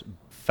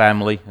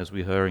family, as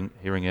we were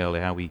hearing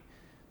earlier, how we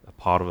are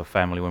part of a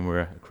family when we're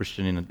a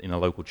Christian in a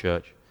local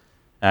church.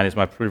 And it's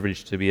my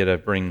privilege to be able to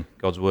bring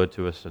God's word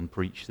to us and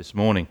preach this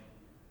morning.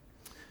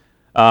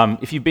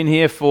 If you've been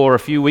here for a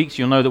few weeks,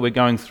 you'll know that we're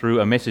going through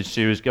a message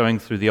series going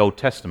through the Old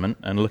Testament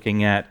and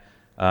looking at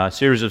a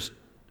series of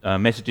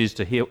messages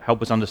to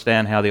help us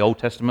understand how the Old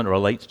Testament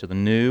relates to the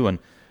New and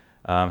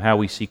how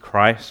we see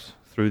Christ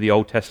through the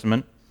Old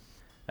Testament.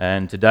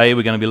 And today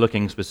we're going to be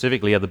looking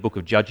specifically at the book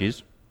of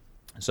Judges.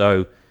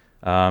 So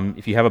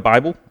if you have a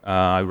Bible,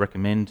 I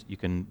recommend you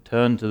can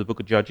turn to the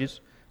book of Judges,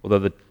 although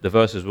the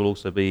verses will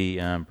also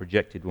be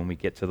projected when we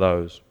get to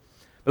those.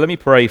 But let me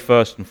pray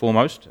first and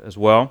foremost as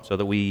well, so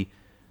that we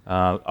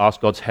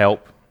ask God's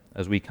help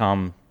as we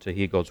come to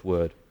hear God's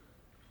word.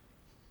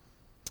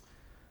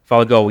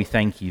 Father God, we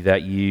thank you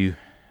that you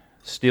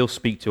still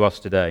speak to us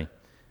today.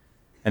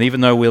 And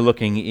even though we're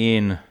looking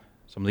in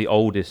some of the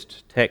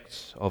oldest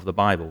texts of the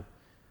Bible,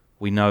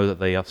 we know that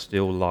they are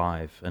still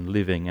live and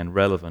living and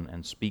relevant,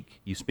 and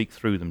you speak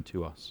through them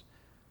to us.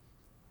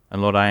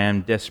 And Lord, I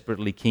am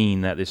desperately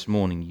keen that this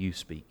morning you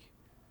speak.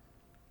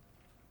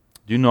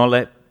 Do not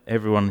let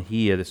everyone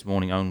here this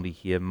morning only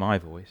hear my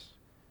voice,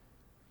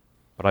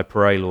 but I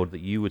pray, Lord,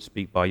 that you would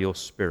speak by your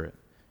Spirit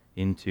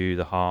into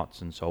the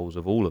hearts and souls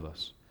of all of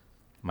us,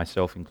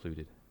 myself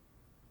included.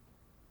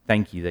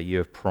 Thank you that you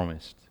have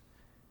promised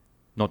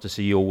not to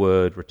see your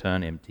word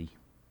return empty,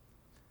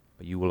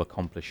 but you will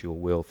accomplish your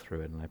will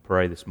through it. And I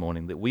pray this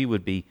morning that we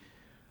would be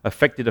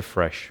affected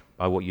afresh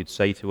by what you'd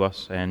say to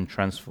us and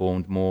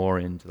transformed more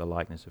into the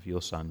likeness of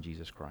your Son,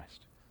 Jesus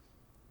Christ.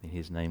 In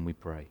his name we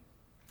pray.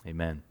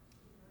 Amen.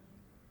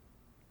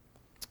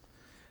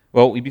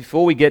 Well,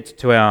 before we get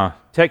to our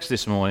text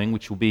this morning,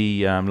 which will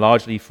be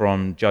largely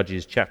from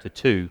Judges chapter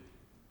 2,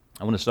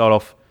 I want to start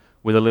off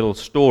with a little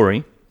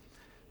story.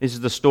 This is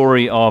the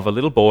story of a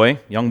little boy,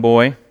 young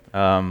boy,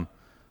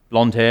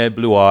 blonde hair,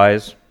 blue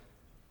eyes.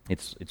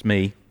 It's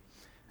me.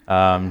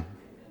 From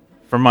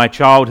my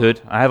childhood,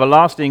 I have a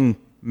lasting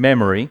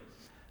memory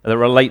that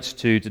relates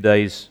to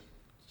today's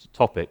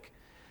topic.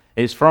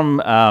 It's from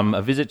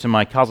a visit to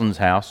my cousin's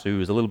house, who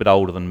was a little bit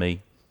older than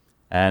me,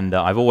 and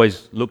I've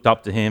always looked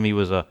up to him. He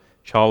was a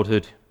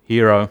childhood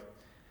hero.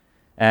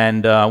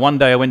 And one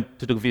day I went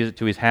to do a visit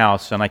to his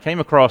house, and I came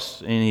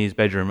across in his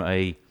bedroom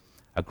a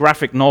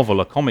graphic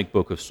novel, a comic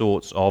book of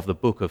sorts, of the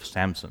book of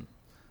Samson,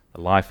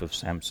 the life of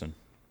Samson.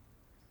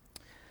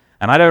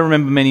 And I don't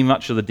remember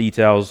much of the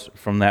details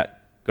from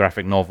that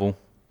graphic novel,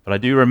 but I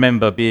do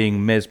remember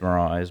being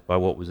mesmerized by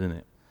what was in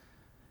it.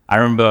 I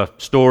remember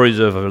stories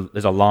of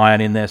there's a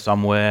lion in there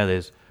somewhere,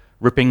 there's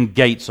ripping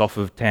gates off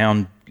of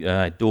town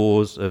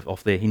doors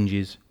off their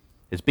hinges,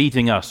 there's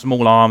beating a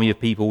small army of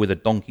people with a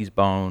donkey's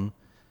bone.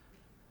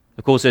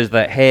 Of course, there's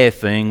that hair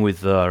thing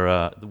with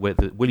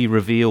will he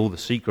reveal the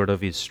secret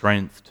of his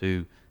strength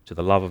to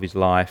the love of his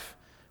life?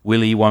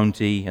 Will he, won't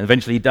he? And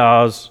eventually he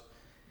does.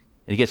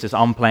 And he gets this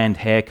unplanned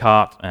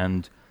haircut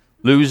and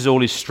loses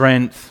all his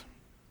strength.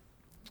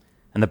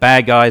 And the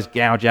bad guys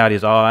gouge out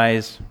his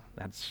eyes.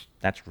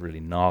 That's really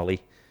gnarly.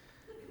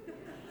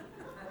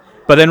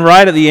 But then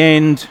right at the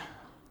end,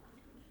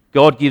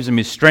 God gives him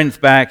his strength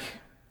back,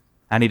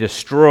 and he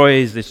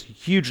destroys this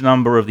huge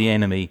number of the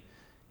enemy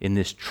in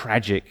this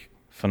tragic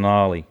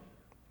finale.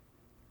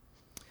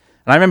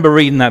 And I remember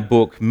reading that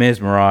book,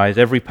 mesmerized,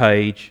 every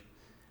page,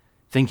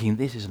 thinking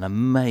this is an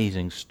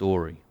amazing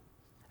story.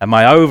 And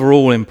my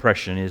overall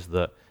impression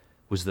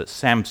was that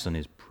Samson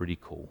is pretty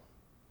cool.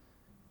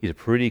 He's a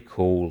pretty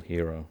cool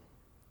hero.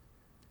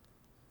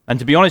 And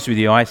to be honest with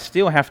you, I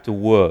still have to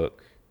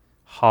work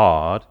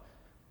hard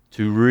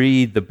to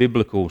read the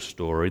biblical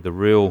story, the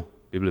real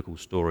biblical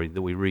story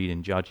that we read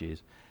in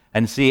Judges,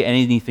 and see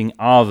anything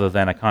other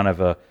than a kind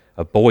of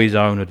a boy's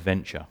own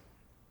adventure.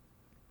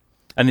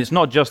 And it's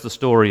not just the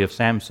story of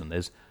Samson.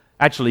 There's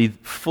actually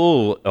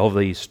full of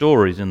these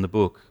stories in the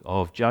book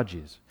of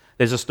Judges.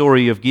 There's a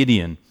story of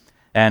Gideon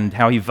and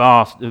how he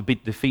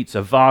defeats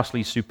a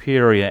vastly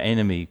superior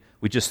enemy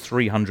with just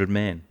 300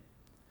 men.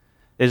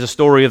 There's a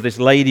story of this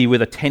lady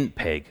with a tent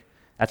peg.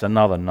 That's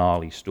another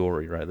gnarly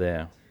story right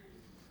there.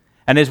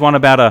 And there's one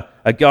about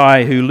a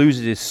guy who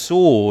loses his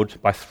sword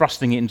by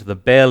thrusting it into the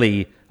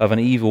belly of an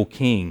evil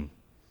king.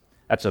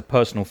 That's a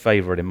personal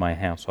favorite in my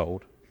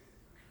household.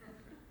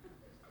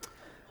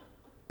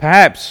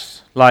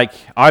 Perhaps, like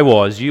I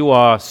was, you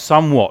are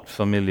somewhat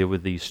familiar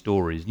with these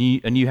stories,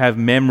 and you have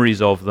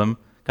memories of them,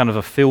 kind of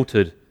a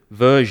filtered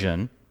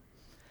version.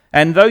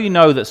 And though you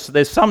know that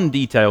there's some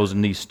details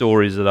in these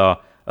stories that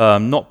are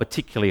not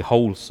particularly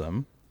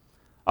wholesome,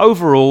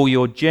 overall,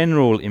 your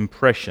general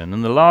impression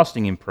and the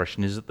lasting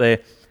impression is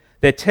that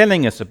they're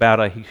telling us about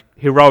a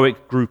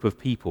heroic group of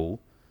people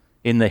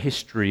in the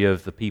history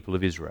of the people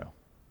of Israel.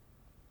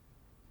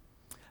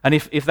 And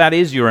if that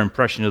is your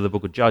impression of the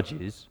book of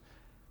Judges,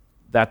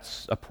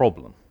 that's a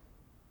problem.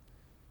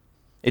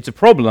 It's a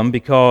problem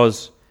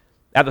because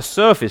at the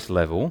surface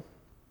level,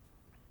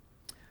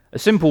 a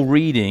simple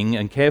reading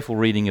and careful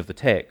reading of the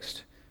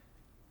text,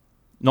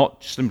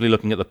 not simply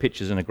looking at the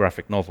pictures in a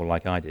graphic novel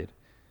like I did,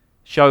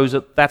 shows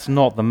that that's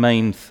not the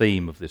main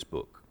theme of this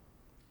book.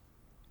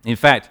 In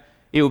fact,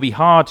 it would be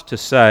hard to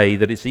say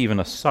that it's even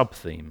a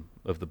sub-theme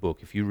of the book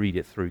if you read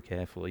it through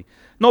carefully.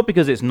 Not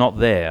because it's not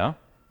there,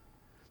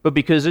 but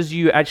because as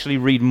you actually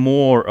read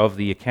more of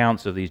the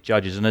accounts of these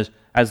judges, and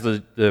as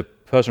the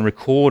person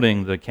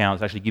recording the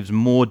accounts actually gives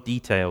more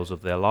details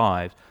of their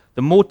lives,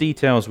 the more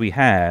details we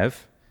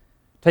have,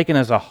 taken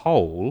as a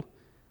whole,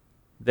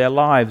 their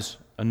lives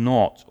are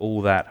not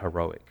all that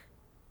heroic.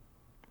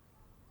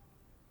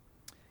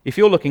 If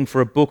you're looking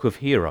for a book of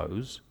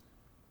heroes,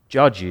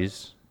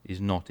 Judges is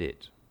not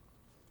it.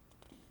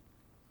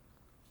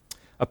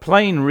 A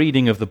plain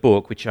reading of the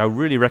book, which I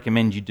really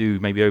recommend you do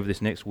maybe over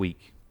this next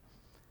week,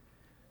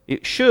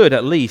 it should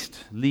at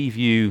least leave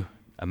you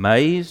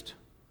amazed,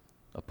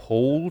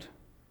 appalled,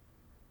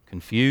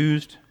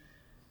 confused,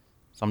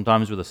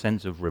 sometimes with a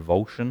sense of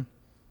revulsion.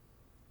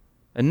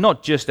 And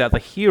not just at the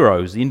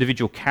heroes, the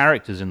individual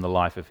characters in the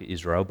life of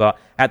Israel, but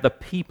at the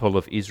people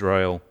of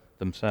Israel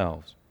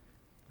themselves.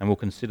 And we'll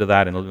consider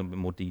that in a little bit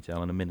more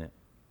detail in a minute.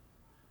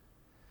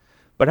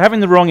 But having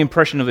the wrong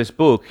impression of this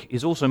book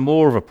is also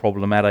more of a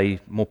problem at a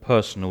more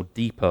personal,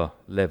 deeper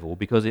level,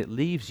 because it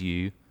leaves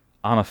you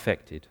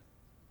unaffected.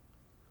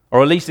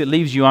 Or at least it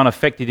leaves you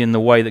unaffected in the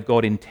way that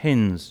God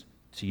intends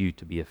you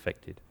to be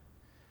affected.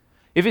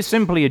 If it's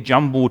simply a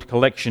jumbled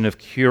collection of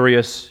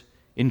curious,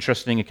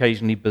 interesting,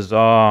 occasionally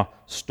bizarre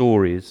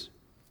stories,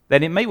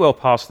 then it may well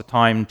pass the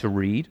time to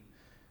read,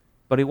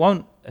 but it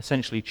won't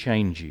essentially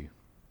change you.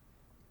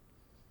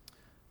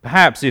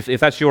 Perhaps if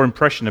that's your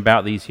impression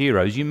about these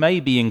heroes, you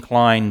may be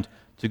inclined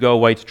to go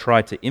away to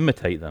try to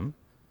imitate them,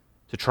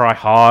 to try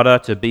harder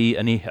to be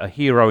a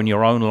hero in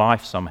your own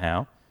life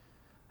somehow,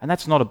 and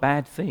that's not a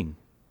bad thing.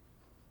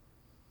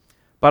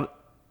 But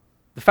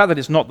the fact that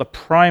it's not the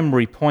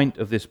primary point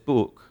of this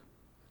book,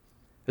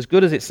 as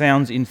good as it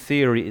sounds in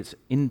theory, it's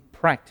in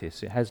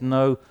practice. It has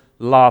no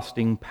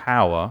lasting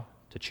power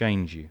to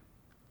change you.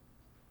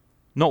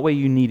 Not where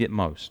you need it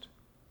most.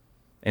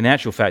 In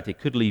actual fact, it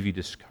could leave you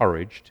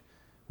discouraged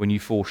when you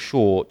fall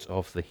short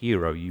of the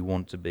hero you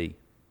want to be.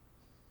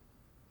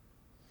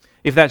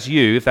 If that's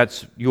you, if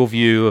that's your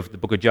view of the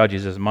book of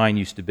Judges as mine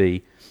used to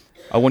be,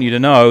 I want you to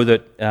know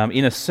that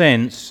in a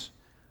sense,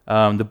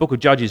 the book of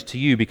Judges to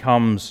you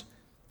becomes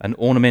an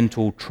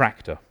ornamental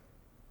tractor.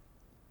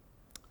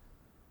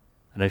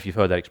 I don't know if you've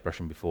heard that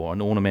expression before,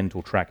 an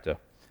ornamental tractor.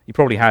 You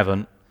probably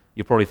haven't.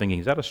 You're probably thinking,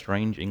 is that a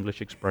strange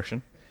English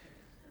expression?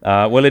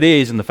 Well, it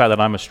is in the fact that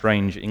I'm a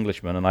strange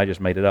Englishman and I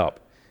just made it up.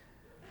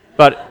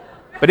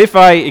 But if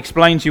I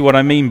explain to you what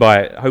I mean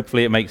by it,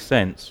 hopefully it makes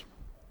sense.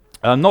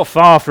 Not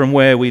far from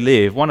where we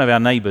live, one of our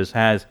neighbours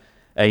has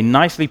a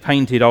nicely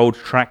painted old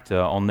tractor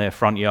on their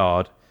front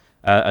yard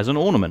as an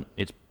ornament.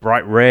 It's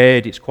bright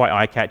red, it's quite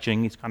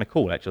eye-catching, it's kind of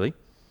cool actually.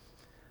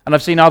 And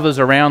I've seen others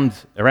around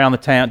the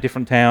town,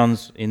 different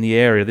towns in the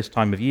area this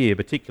time of year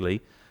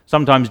particularly,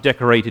 sometimes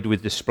decorated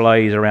with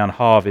displays around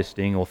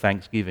harvesting or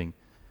Thanksgiving.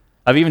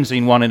 I've even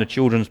seen one in a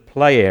children's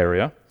play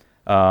area,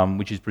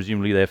 which is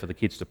presumably there for the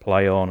kids to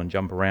play on and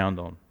jump around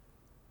on.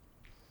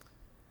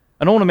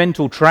 An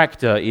ornamental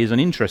tractor is an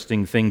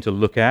interesting thing to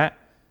look at.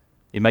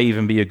 It may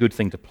even be a good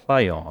thing to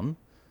play on,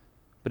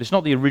 but it's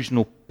not the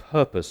original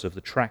purpose of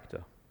the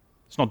tractor.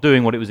 It's not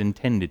doing what it was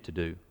intended to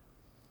do.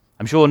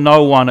 I'm sure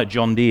no one at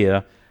John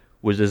Deere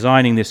was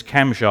designing this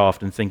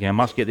camshaft and thinking, I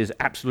must get this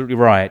absolutely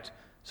right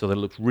so that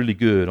it looks really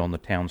good on the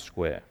town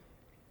square.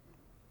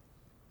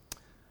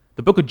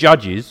 The book of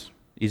Judges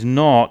is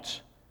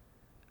not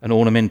an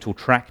ornamental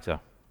tractor.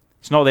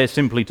 It's not there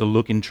simply to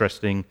look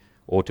interesting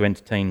or to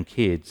entertain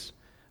kids,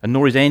 and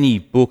nor is any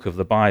book of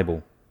the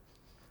Bible.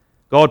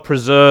 God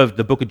preserved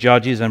the book of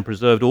Judges and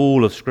preserved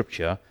all of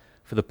Scripture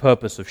for the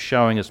purpose of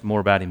showing us more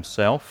about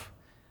himself,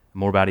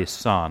 more about his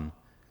Son,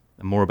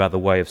 and more about the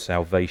way of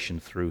salvation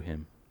through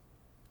him.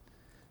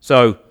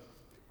 So,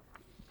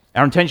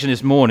 our intention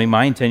this morning,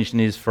 my intention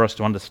is for us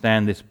to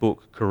understand this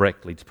book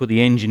correctly, to put the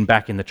engine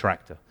back in the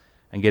tractor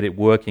and get it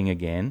working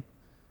again.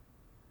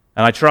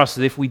 And I trust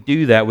that if we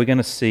do that, we're going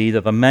to see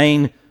that the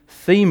main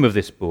theme of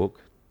this book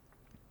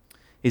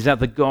is that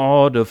the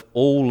God of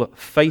all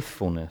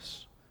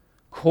faithfulness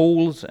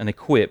calls and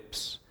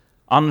equips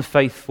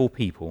unfaithful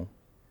people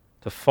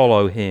to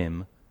follow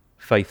him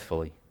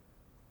faithfully.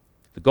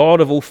 The God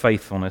of all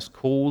faithfulness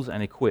calls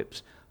and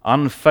equips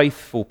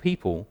unfaithful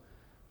people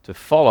to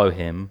follow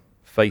him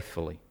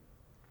faithfully.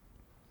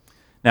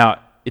 Now,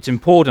 it's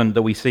important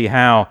that we see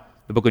how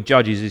the book of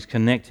Judges is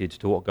connected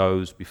to what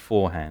goes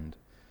beforehand.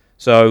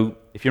 So,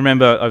 if you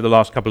remember, over the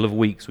last couple of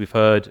weeks, we've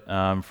heard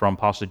from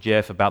Pastor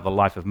Jeff about the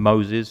life of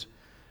Moses.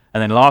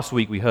 And then last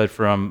week, we heard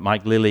from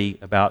Mike Lilly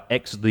about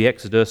the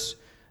Exodus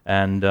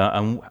and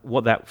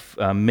what that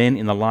meant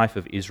in the life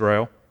of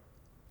Israel.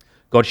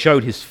 God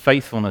showed his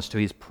faithfulness to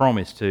his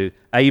promise to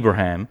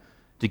Abraham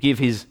to give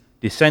his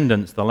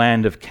descendants the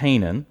land of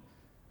Canaan,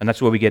 and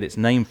that's where we get its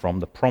name from,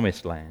 the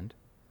Promised Land.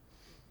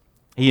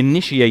 He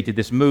initiated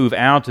this move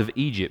out of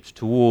Egypt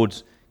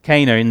towards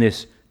Canaan in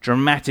this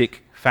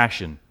dramatic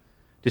fashion,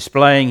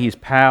 displaying his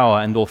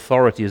power and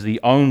authority as the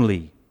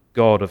only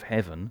God of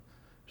heaven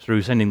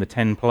through sending the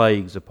 10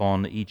 plagues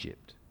upon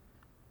Egypt.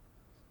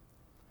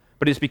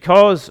 But it's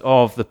because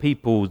of the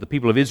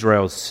people of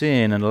Israel's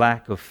sin and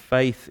lack of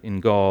faith in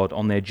God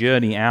on their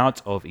journey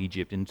out of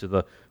Egypt into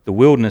the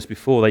wilderness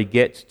before they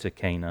get to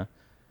Canaan,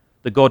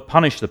 that God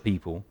punished the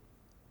people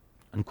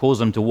and caused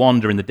them to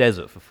wander in the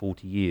desert for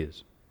 40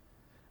 years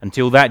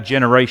until that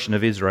generation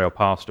of Israel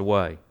passed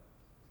away.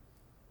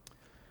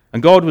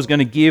 And God was going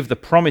to give the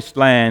promised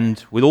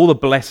land with all the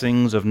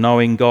blessings of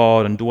knowing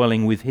God and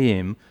dwelling with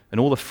Him and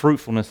all the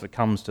fruitfulness that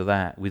comes to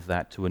that, with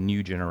that, to a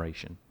new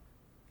generation.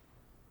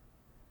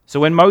 So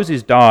when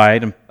Moses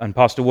died and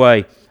passed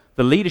away,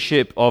 the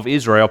leadership of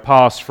Israel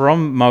passed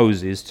from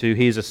Moses to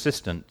his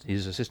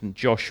assistant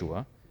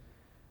Joshua,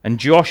 and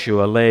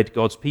Joshua led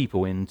God's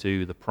people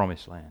into the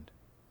promised land.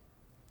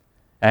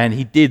 And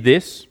he did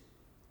this,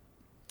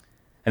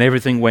 and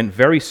everything went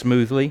very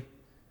smoothly,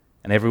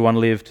 and everyone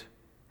lived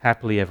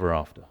happily ever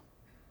after.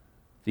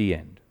 The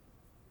end.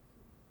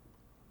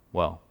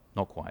 Well,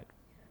 not quite.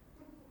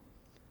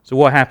 So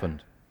what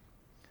happened?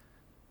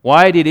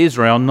 Why did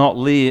Israel not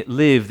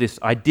live this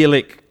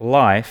idyllic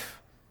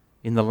life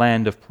in the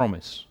land of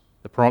promise,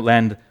 the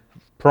land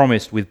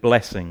promised with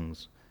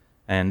blessings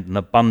and an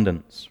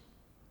abundance?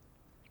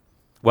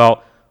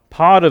 Well,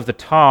 part of the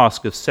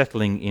task of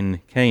settling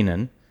in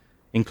Canaan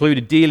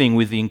included dealing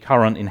with the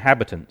current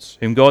inhabitants,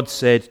 whom God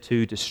said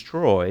to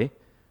destroy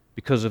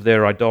because of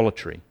their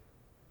idolatry.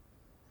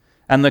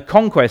 And the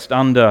conquest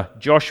under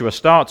Joshua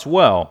starts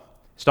well.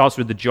 It starts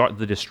with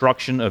the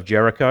destruction of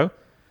Jericho,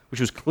 which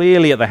was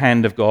clearly at the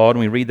hand of God, and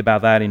we read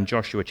about that in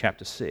Joshua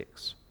chapter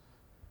 6.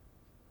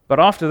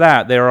 But after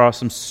that, there are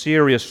some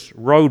serious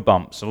road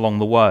bumps along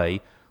the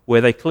way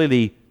where they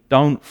clearly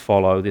don't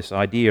follow this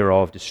idea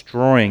of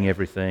destroying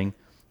everything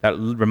that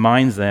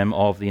reminds them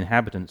of the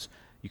inhabitants.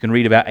 You can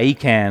read about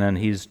Achan and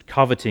his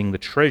coveting the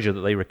treasure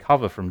that they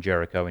recover from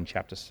Jericho in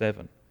chapter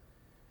 7.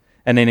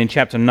 And then in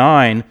chapter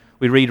 9,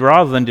 we read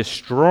rather than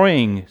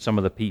destroying some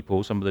of the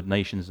people, some of the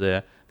nations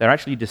there, they're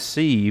actually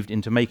deceived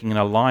into making an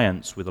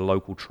alliance with a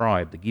local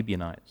tribe, the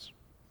Gibeonites.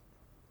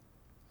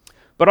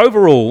 But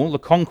overall, the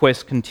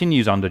conquest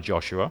continues under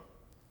Joshua,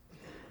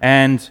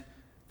 and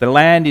the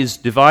land is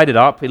divided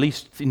up, at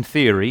least in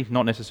theory,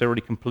 not necessarily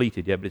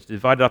completed yet, but it's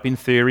divided up in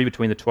theory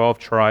between the 12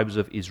 tribes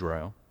of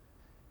Israel.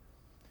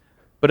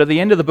 But at the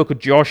end of the book of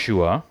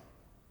Joshua,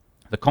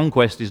 the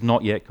conquest is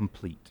not yet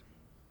complete.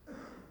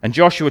 And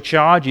Joshua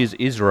charges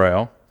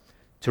Israel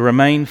to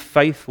remain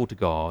faithful to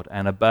God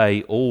and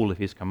obey all of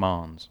His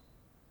commands.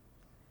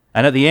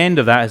 And at the end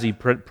of that, as he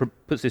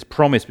puts this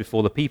promise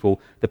before the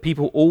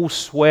people all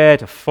swear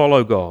to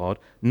follow God,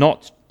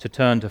 not to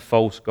turn to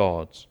false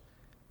gods.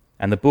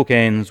 And the book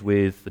ends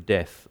with the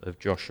death of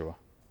Joshua.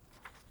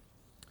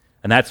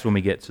 And that's when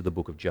we get to the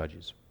book of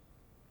Judges.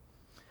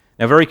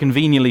 Now, very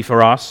conveniently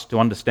for us to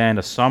understand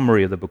a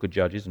summary of the book of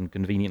Judges, and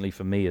conveniently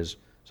for me as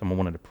someone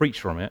wanted to preach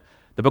from it,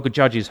 the book of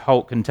Judges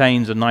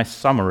contains a nice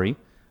summary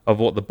of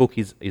what the book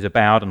is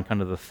about and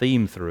kind of the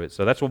theme through it.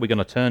 So that's what we're going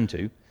to turn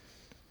to.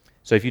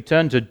 So if you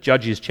turn to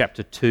Judges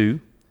chapter 2,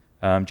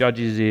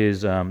 Judges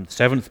is the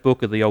seventh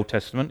book of the Old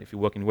Testament, if you're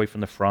working away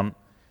from the front.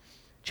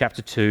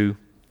 Chapter 2,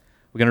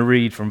 we're going to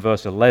read from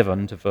verse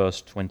 11 to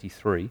verse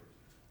 23.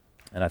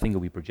 And I think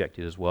it'll be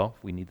projected as well,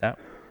 if we need that.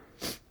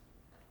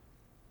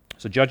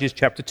 So Judges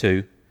chapter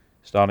 2,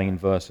 starting in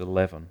verse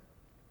 11.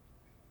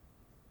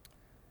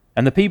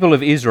 And the people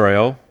of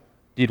Israel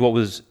did what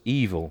was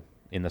evil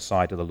in the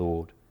sight of the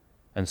Lord,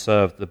 and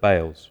served the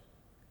Baals.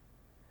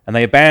 And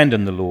they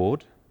abandoned the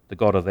Lord, the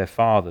God of their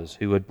fathers,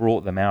 who had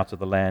brought them out of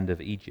the land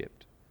of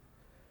Egypt.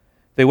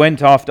 They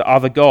went after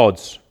other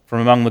gods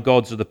from among the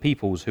gods of the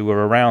peoples who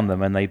were around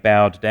them, and they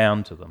bowed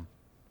down to them.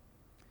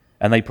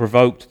 And they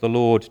provoked the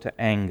Lord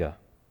to anger.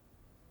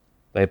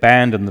 They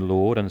abandoned the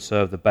Lord and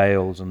served the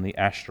Baals and the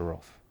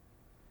Ashtaroth.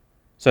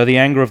 So the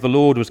anger of the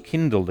Lord was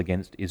kindled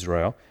against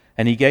Israel,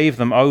 and He gave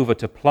them over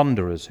to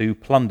plunderers who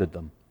plundered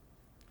them.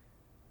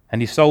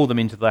 And He sold them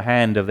into the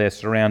hand of their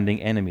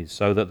surrounding enemies,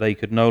 so that they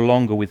could no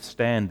longer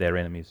withstand their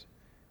enemies.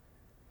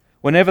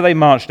 Whenever they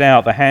marched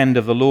out, the hand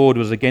of the Lord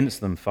was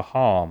against them for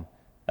harm,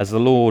 as the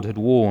Lord had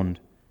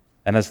warned,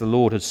 and as the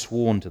Lord had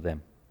sworn to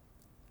them.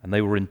 And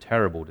they were in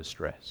terrible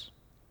distress.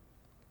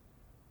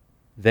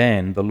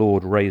 Then the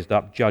Lord raised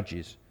up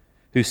judges,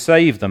 who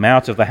saved them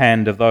out of the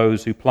hand of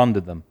those who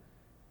plundered them.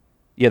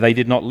 Yet they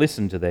did not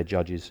listen to their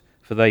judges,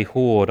 for they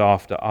whored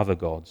after other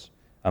gods,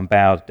 and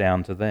bowed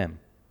down to them.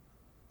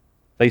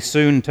 They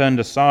soon turned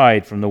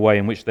aside from the way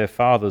in which their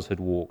fathers had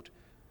walked,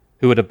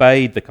 who had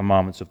obeyed the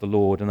commandments of the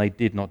Lord, and they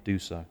did not do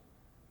so.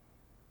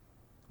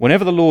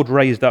 Whenever the Lord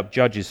raised up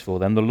judges for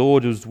them, the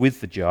Lord was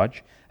with the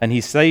judge, and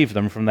He saved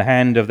them from the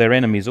hand of their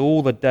enemies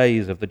all the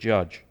days of the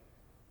judge.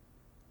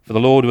 For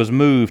the Lord was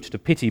moved to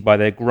pity by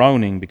their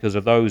groaning because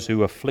of those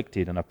who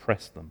afflicted and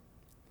oppressed them.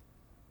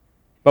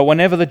 But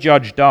whenever the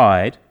judge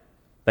died,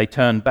 they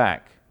turned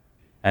back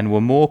and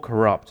were more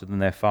corrupt than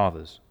their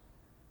fathers,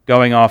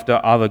 going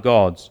after other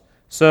gods,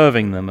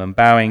 serving them and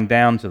bowing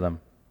down to them.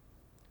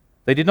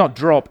 They did not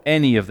drop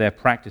any of their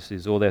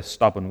practices or their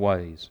stubborn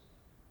ways.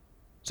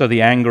 So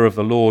the anger of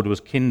the Lord was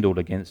kindled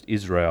against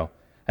Israel,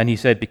 And he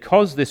said,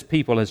 because this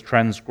people has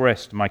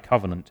transgressed my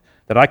covenant,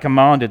 that I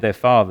commanded their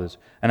fathers,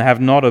 and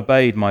have not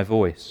obeyed my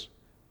voice,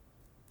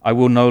 I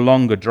will no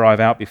longer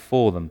drive out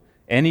before them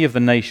any of the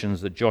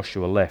nations that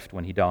Joshua left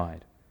when he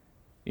died,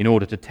 in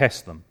order to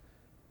test them,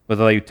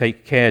 whether they would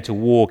take care to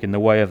walk in the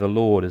way of the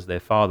Lord as their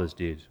fathers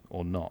did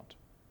or not.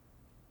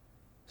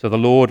 So the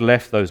Lord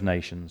left those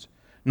nations,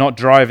 not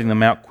driving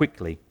them out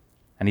quickly,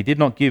 and he did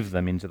not give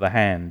them into the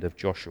hand of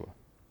Joshua.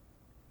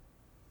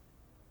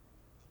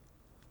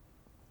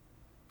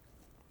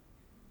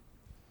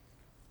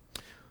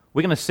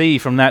 We're going to see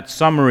from that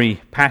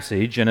summary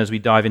passage, and as we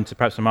dive into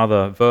perhaps some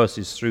other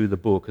verses through the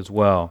book as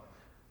well,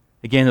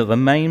 again that the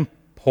main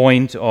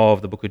point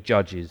of the book of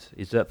Judges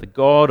is that the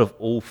God of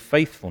all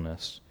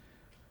faithfulness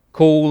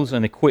calls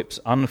and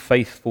equips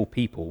unfaithful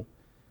people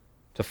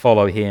to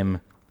follow him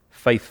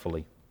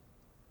faithfully.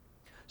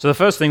 So the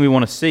first thing we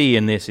want to see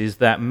in this is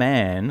that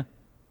man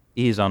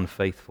is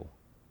unfaithful.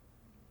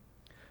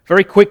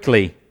 Very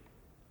quickly,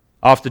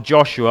 after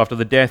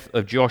the death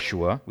of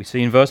Joshua, we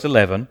see in verse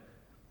 11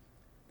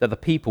 that the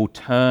people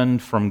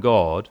turned from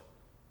God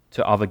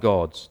to other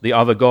gods, the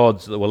other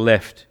gods that were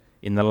left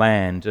in the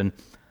land. And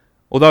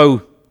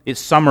although it's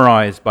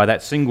summarized by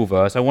that single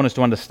verse, I want us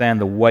to understand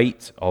the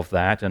weight of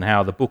that and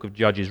how the book of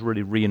Judges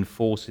really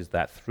reinforces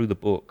that through the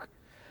book.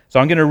 So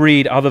I'm going to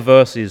read other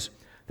verses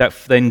that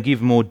then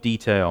give more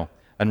detail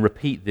and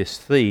repeat this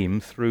theme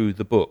through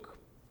the book.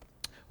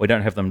 I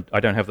don't have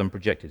them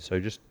projected, so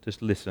just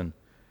listen.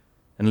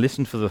 And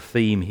listen for the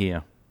theme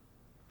here.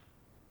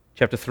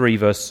 Chapter 3,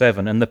 verse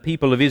 7, and the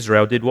people of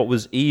Israel did what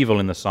was evil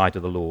in the sight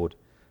of the Lord.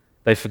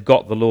 They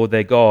forgot the Lord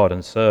their God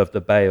and served the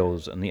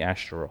Baals and the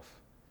Ashtaroth.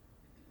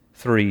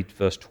 3,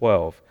 verse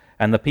 12,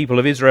 and the people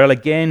of Israel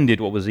again did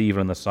what was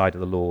evil in the sight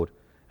of the Lord.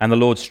 And the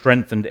Lord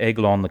strengthened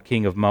Eglon, the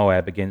king of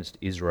Moab, against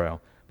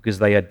Israel, because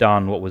they had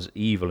done what was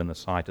evil in the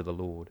sight of the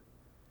Lord.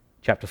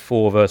 Chapter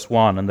 4, verse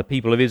 1, and the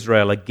people of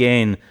Israel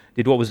again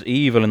did what was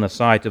evil in the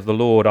sight of the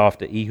Lord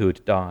after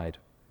Ehud died.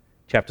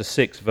 Chapter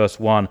 6, verse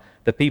 1,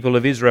 the people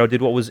of Israel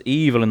did what was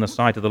evil in the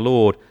sight of the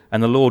Lord,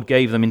 and the Lord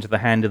gave them into the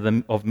hand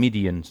of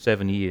Midian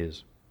 7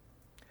 years.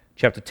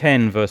 Chapter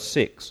 10, verse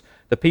 6,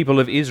 the people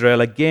of Israel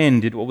again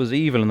did what was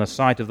evil in the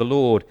sight of the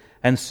Lord,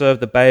 and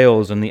served the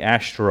Baals and the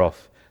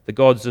Ashtaroth, the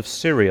gods of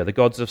Syria, the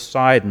gods of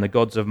Sidon, the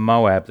gods of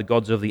Moab, the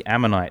gods of the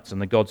Ammonites,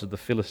 and the gods of the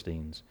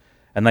Philistines.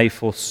 And they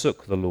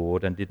forsook the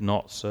Lord and did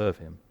not serve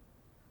him.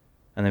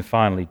 And then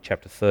finally,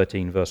 chapter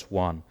 13, verse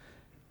 1,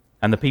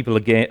 and the people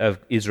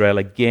of Israel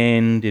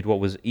again did what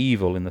was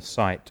evil in the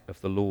sight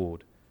of the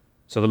Lord.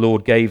 So the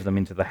Lord gave them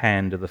into the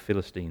hand of the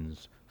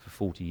Philistines for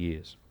 40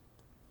 years.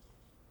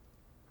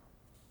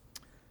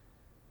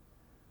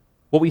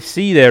 What we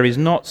see there is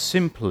not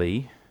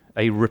simply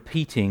a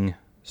repeating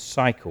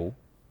cycle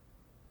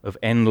of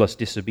endless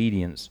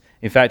disobedience.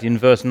 In fact, in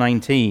verse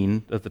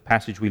 19 of the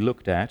passage we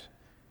looked at, it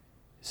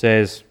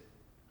says,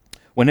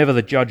 whenever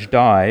the judge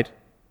died,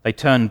 they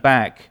turned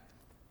back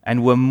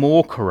and were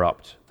more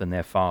corrupt than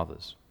their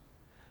fathers.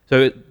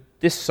 So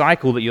this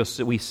cycle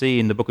that we see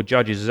in the book of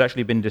Judges has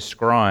actually been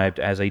described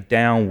as a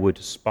downward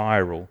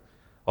spiral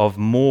of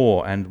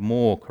more and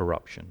more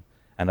corruption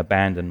and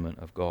abandonment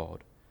of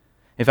God.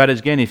 In fact,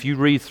 again, if you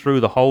read through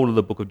the whole of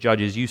the book of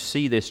Judges, you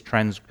see this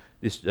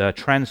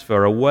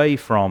transfer away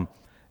from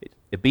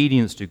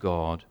obedience to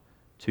God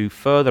to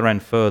further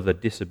and further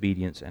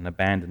disobedience and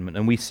abandonment.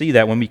 And we see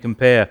that when we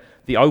compare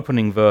the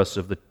opening verse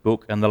of the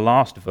book and the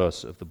last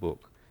verse of the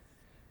book.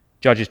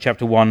 Judges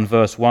chapter 1,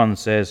 verse 1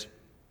 says,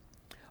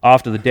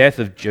 after the death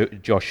of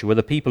Joshua,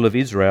 the people of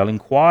Israel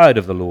inquired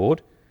of the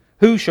Lord,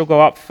 who shall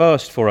go up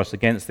first for us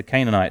against the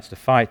Canaanites to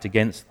fight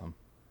against them?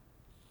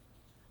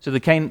 So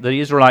the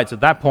Israelites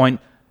at that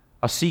point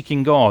are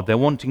seeking God. They're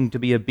wanting to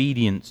be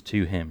obedient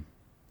to him.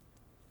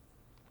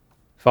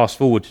 Fast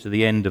forward to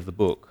the end of the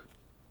book.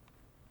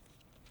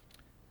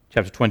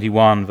 Chapter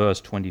 21,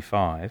 verse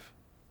 25.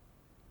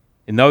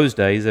 In those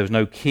days there was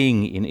no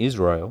king in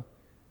Israel.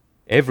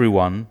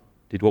 Everyone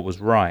did what was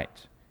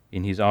right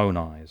in his own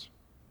eyes.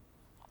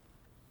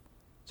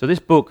 So this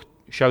book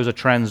shows a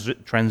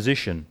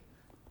transition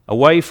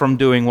away from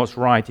doing what's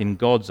right in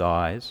God's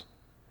eyes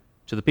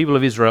to the people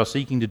of Israel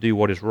seeking to do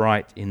what is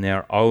right in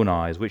their own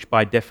eyes, which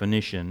by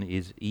definition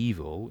is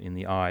evil in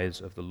the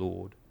eyes of the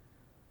Lord.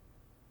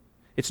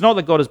 It's not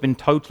that God has been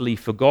totally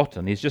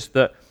forgotten. It's just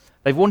that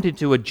they've wanted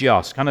to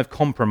adjust, kind of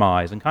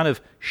compromise, and kind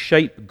of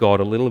shape God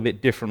a little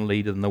bit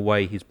differently than the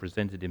way he's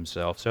presented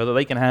himself, so that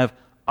they can have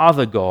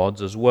other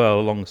gods as well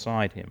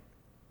alongside him.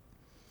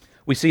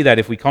 We see that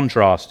if we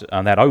contrast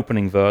that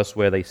opening verse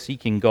where they're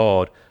seeking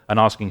God and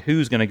asking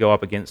who's going to go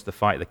up against the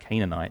fight the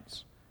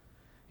Canaanites.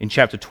 In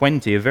chapter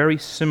 20, a very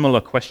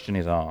similar question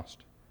is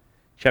asked.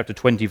 Chapter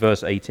 20,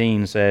 verse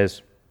 18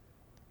 says,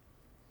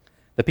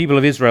 the people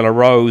of Israel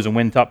arose and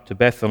went up to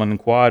Bethel and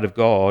inquired of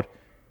God,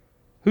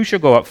 who shall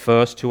go up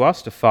first to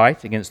us to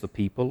fight against the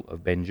people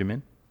of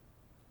Benjamin?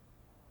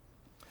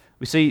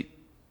 We see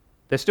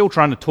they're still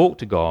trying to talk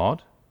to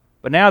God,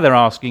 but now they're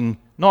asking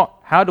not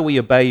how do we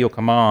obey your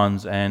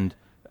commands and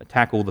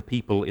attack all the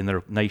people in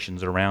the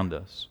nations around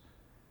us,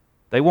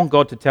 They want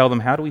God to tell them,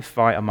 how do we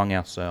fight among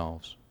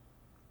ourselves?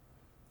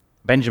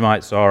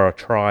 Benjamites are a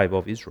tribe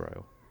of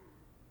Israel.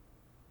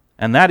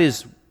 And that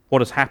is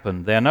what has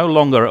happened. They are no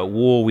longer at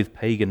war with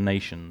pagan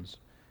nations,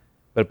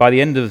 but by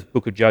the end of the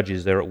book of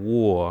Judges, they're at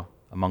war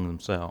among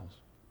themselves.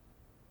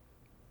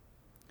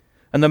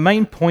 And the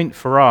main point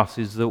for us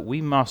is that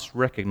we must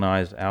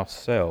recognize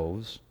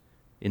ourselves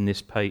in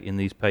these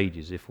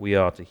pages if we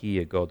are to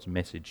hear God's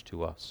message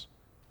to us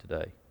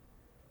today.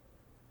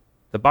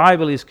 The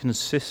Bible is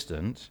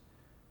consistent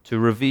to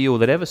reveal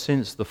that ever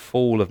since the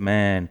fall of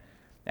man,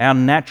 our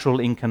natural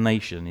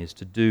inclination is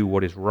to do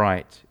what is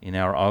right in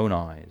our own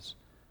eyes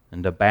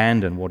and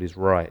abandon what is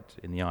right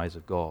in the eyes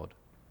of God.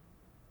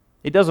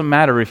 It doesn't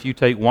matter if you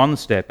take one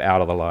step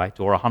out of the light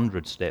or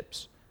 100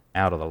 steps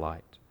out of the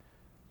light.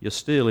 You're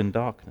still in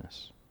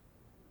darkness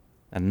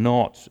and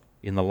not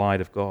in the light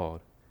of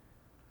God.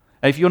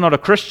 And if you're not a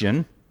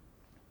Christian,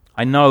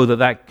 I know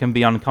that can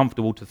be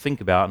uncomfortable to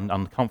think about and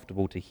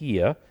uncomfortable to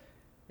hear.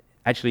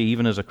 Actually,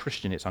 even as a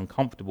Christian, it's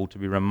uncomfortable to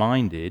be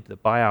reminded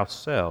that by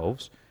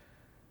ourselves,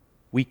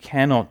 we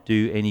cannot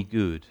do any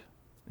good.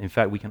 In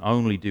fact, we can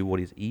only do what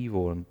is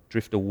evil and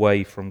drift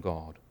away from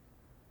God.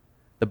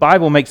 The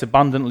Bible makes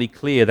abundantly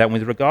clear that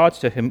with regards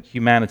to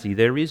humanity,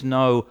 there is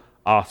no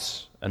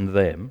us and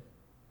them.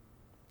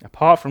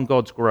 Apart from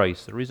God's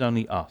grace, there is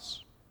only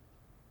us.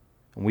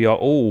 And we are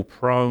all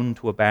prone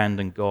to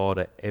abandon God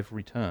at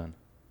every turn.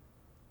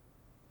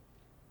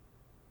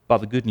 But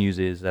the good news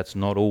is that's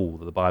not all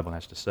that the Bible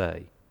has to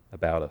say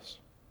about us.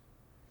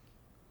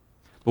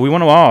 But we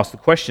want to ask the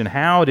question,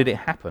 how did it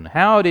happen?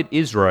 How did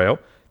Israel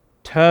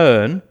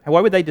turn?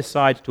 Why would they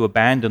decide to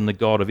abandon the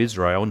God of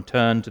Israel and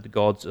turn to the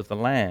gods of the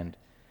land?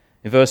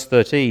 In verse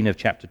 13 of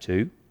chapter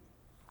 2,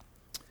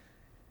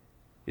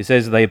 it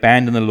says they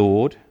abandoned the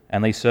Lord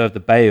and they served the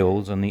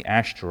Baals and the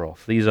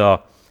Ashtaroth. These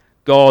are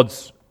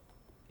gods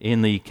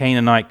in the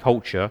Canaanite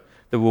culture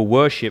that were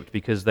worshipped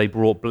because they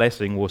brought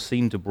blessing or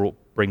seemed to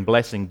bring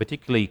blessing,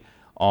 particularly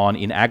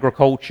in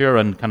agriculture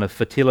and kind of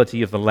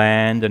fertility of the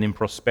land and in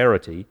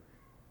prosperity.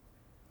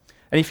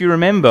 And if you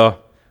remember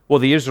what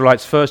the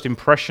Israelites' first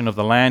impression of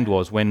the land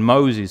was when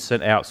Moses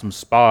sent out some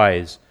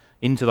spies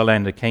into the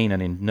land of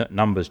Canaan in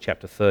Numbers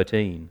chapter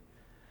 13,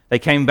 they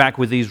came back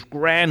with these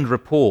grand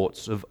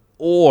reports of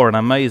awe and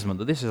amazement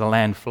that this is a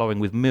land flowing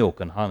with milk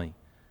and honey.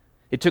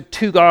 It took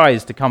 2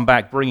 guys to come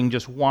back bringing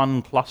just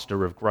 1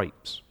 cluster of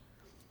grapes.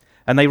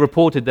 And they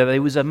reported that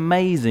there was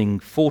amazing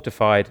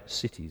fortified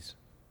cities.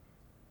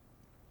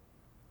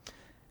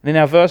 And in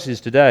our verses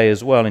today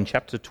as well, in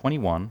chapter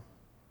 21,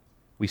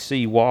 we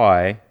see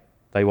why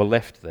they were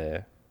left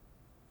there.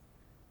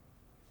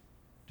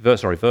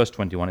 Verse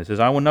 21, it says,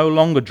 I will no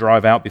longer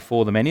drive out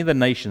before them any of the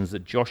nations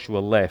that Joshua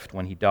left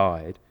when he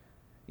died,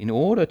 in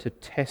order to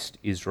test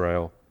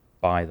Israel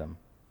by them,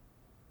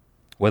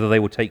 whether they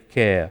will take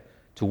care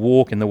to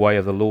walk in the way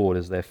of the Lord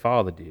as their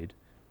father did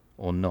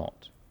or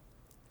not.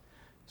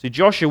 See,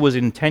 Joshua was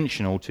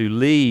intentional to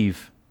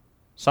leave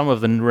some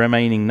of the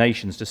remaining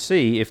nations to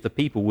see if the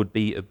people would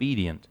be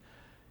obedient.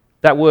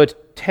 That word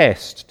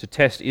test, to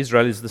test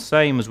Israel, is the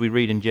same as we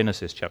read in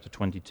Genesis chapter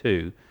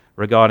 22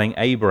 regarding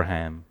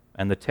Abraham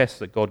and the test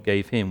that God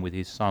gave him with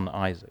his son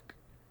Isaac,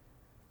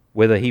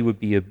 whether he would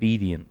be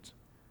obedient.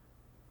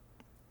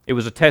 It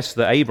was a test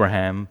that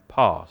Abraham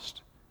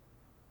passed.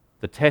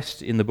 The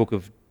test in the book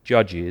of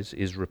Judges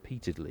is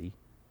repeatedly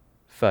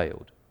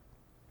failed.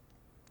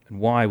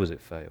 And why was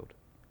it failed?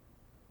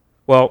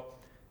 Well,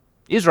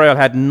 Israel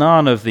had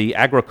none of the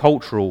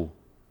agricultural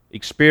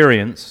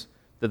experience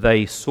that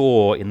they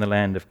saw in the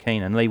land of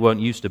Canaan. They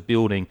weren't used to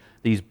building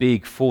these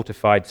big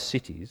fortified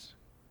cities.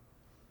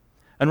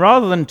 And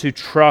rather than to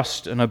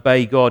trust and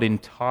obey God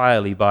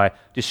entirely by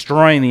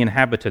destroying the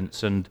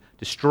inhabitants and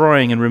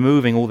destroying and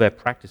removing all their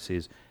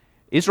practices,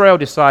 Israel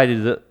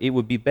decided that it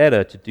would be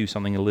better to do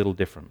something a little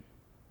different.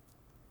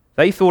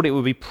 They thought it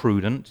would be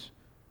prudent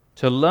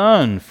to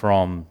learn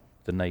from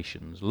the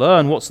nations,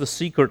 learn what's the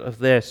secret of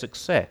their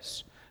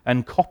success,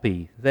 and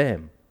copy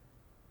them.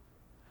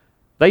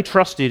 They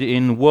trusted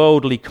in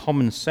worldly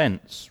common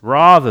sense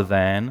rather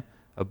than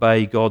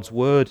obey God's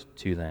word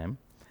to them,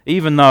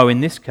 even though in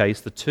this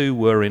case the two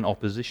were in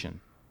opposition.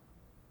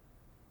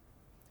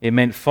 It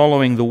meant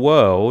following the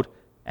world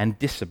and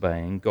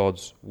disobeying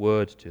God's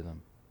word to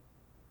them.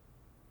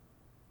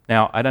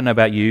 Now, I don't know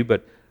about you,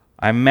 but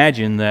I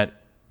imagine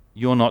that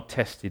you're not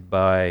tested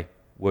by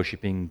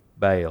worshipping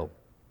Baal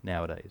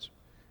nowadays.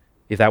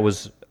 If that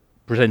was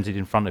presented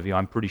in front of you,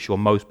 I'm pretty sure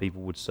most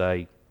people would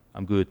say,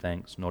 I'm good,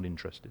 thanks, not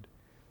interested.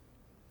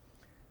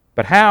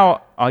 But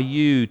how are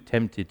you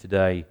tempted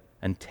today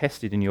and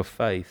tested in your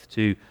faith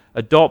to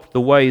adopt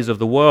the ways of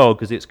the world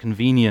because it's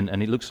convenient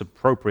and it looks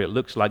appropriate, it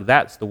looks like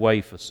that's the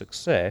way for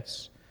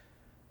success,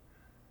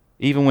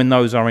 even when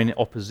those are in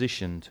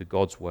opposition to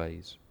God's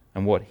ways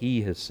and what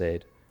He has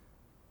said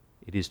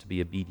it is to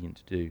be obedient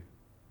to do?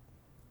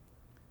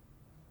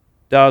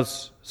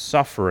 Does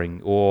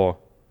suffering or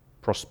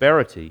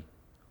prosperity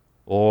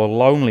or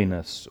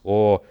loneliness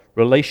or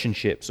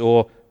relationships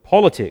or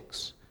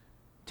politics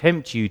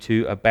tempt you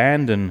to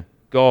abandon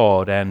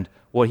God and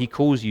what he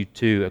calls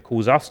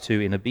us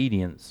to in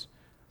obedience,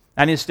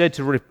 and instead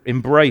to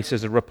embrace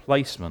as a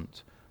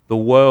replacement the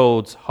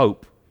world's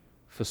hope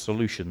for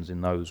solutions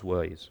in those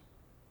ways.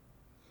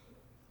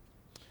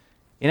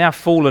 In our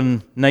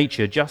fallen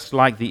nature, just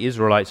like the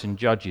Israelites in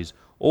Judges,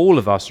 all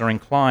of us are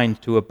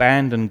inclined to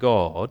abandon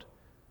God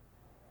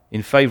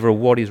in favor of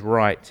what is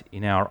right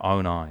in our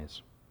own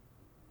eyes.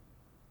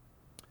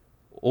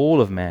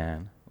 All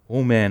men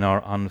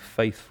are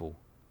unfaithful.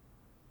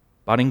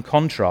 But in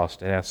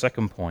contrast, at our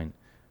second point,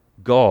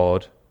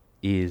 God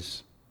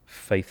is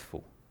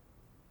faithful.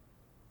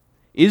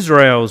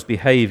 Israel's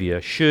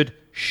behavior should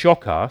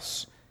shock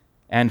us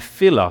and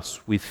fill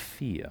us with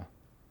fear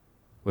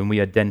when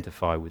we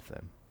identify with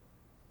them.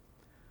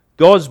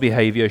 God's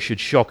behavior should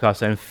shock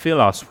us and fill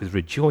us with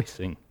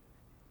rejoicing.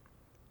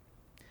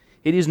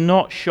 It is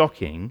not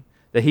shocking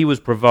that he was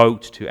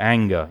provoked to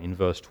anger in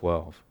verse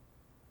 12.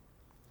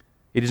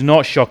 It is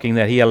not shocking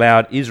that he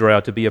allowed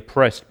Israel to be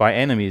oppressed by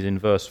enemies in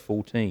verse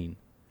 14.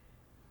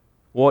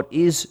 What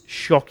is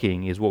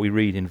shocking is what we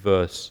read in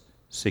verse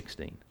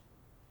 16.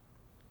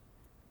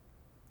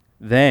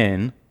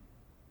 Then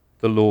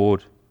the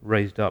Lord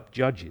raised up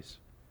judges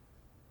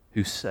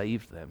who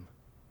saved them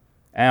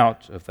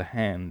out of the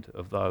hand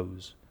of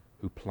those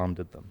who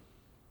plundered them.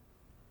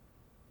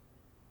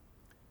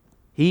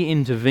 He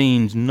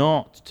intervened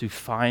not to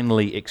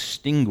finally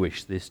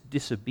extinguish this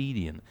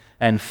disobedient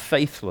and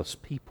faithless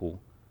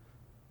people,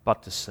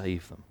 but to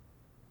save them.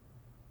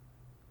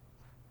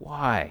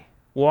 Why?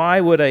 Why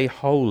would the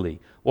holy,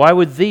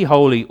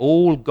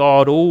 all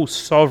God, all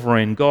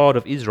sovereign God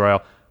of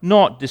Israel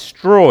not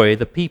destroy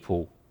the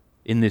people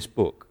in this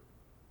book?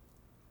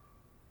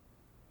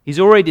 He's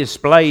already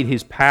displayed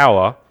his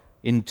power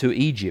into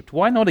Egypt.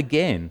 Why not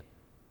again?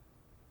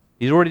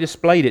 He's already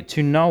displayed it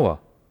to Noah.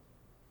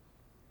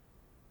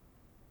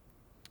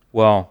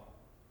 Well,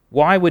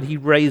 why would he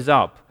raise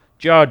up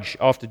judge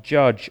after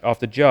judge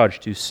after judge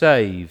to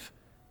save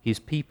his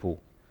people?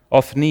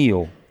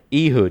 Othniel,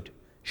 Ehud,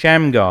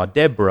 Shamgar,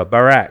 Deborah,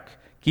 Barak,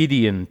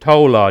 Gideon,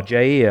 Tola,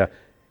 Jair,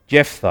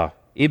 Jephthah,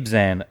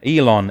 Ibzan,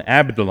 Elon,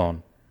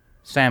 Abdulon,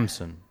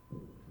 Samson.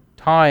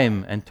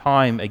 Time and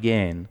time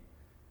again,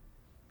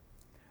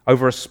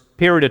 over a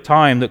period of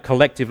time that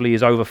collectively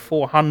is over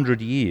 400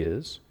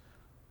 years,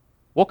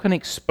 what can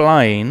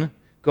explain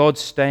God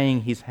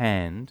staying his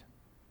hand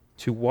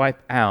to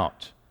wipe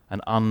out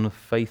an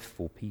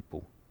unfaithful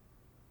people?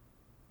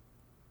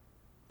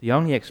 The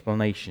only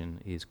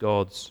explanation is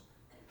God's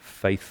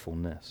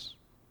faithfulness.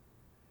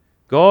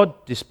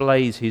 God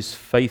displays his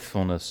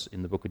faithfulness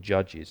in the book of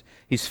Judges,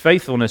 his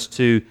faithfulness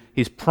to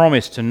his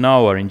promise to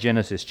Noah in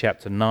Genesis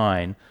chapter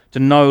 9, to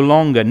no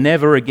longer,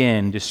 never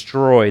again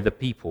destroy the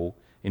people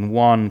in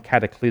one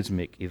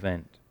cataclysmic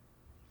event.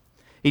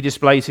 He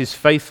displays his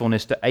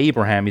faithfulness to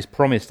Abraham, his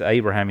promise to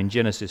Abraham in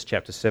Genesis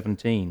chapter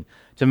 17,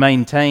 to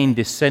maintain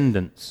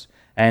descendants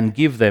and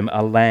give them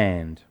a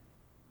land.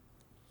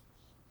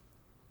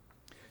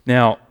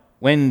 Now,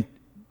 when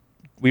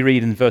we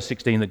read in verse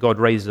 16 that God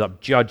raises up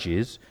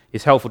judges,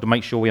 it's helpful to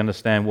make sure we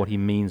understand what he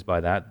means by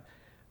that.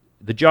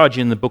 The judge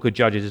in the book of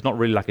Judges is not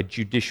really like a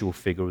judicial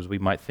figure as we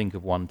might think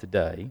of one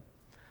today.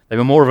 They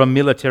were more of a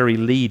military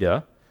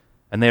leader,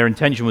 and their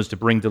intention was to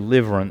bring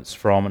deliverance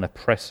from an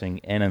oppressing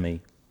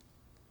enemy.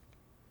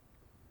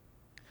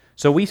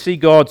 So we see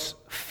God's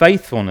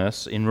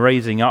faithfulness in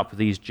raising up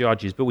these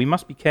judges, but we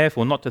must be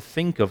careful not to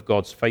think of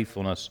God's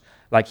faithfulness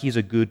like he's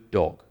a good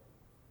dog.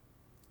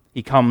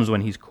 He comes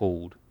when he's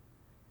called.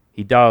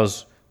 He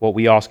does what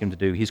we ask him to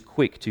do. He's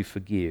quick to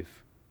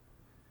forgive.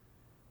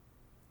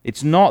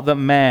 It's not that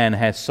man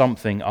has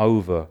something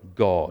over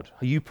God.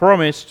 You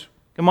promised.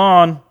 Come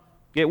on,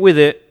 get with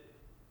it.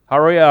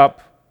 Hurry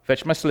up.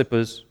 Fetch my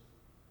slippers.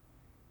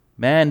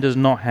 Man does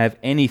not have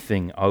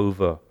anything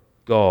over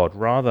God.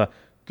 Rather,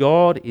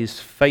 God is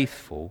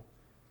faithful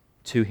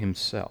to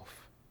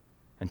himself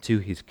and to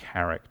his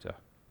character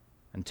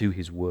and to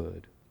his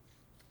word.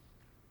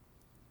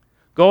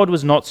 God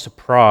was not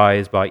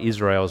surprised by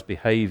Israel's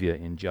behavior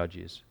in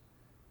Judges.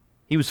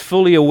 He was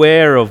fully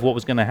aware of what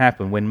was going to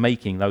happen when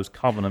making those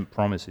covenant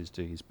promises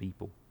to his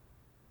people.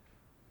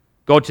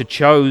 God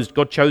chose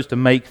to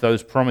make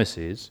those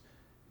promises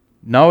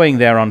knowing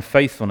their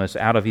unfaithfulness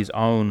out of his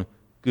own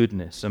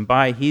goodness, and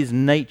by his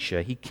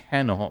nature he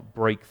cannot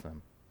break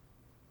them.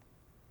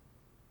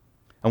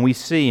 And we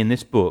see in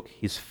this book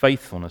his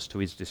faithfulness to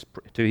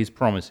his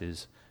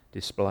promises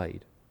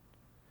displayed.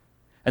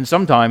 And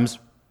sometimes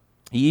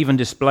he even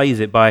displays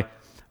it by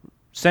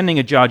sending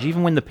a judge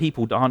even when the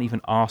people aren't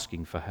even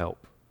asking for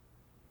help.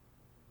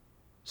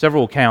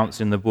 Several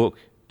accounts in the book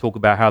talk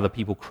about how the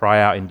people cry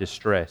out in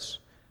distress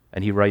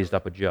and he raised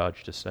up a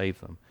judge to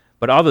save them.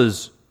 But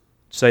others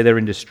say they're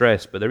in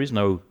distress, but there's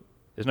no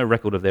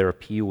record of their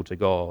appeal to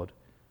God,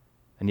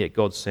 and yet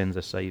God sends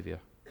a Savior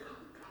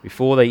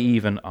before they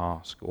even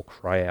ask or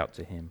cry out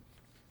to him.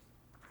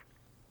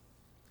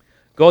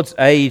 God's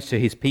aid to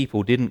his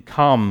people didn't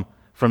come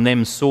from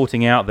them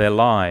sorting out their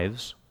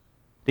lives,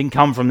 didn't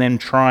come from them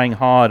trying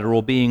harder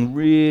or being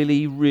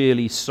really,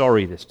 really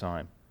sorry this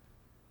time.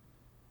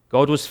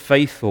 God was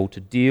faithful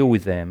to deal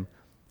with them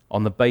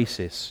on the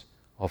basis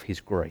of his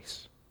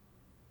grace.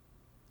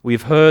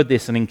 We've heard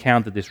this and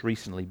encountered this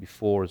recently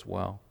before as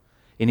well.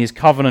 In his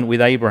covenant with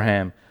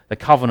Abraham, the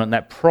covenant,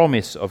 that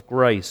promise of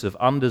grace, of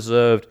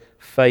undeserved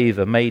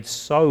favor made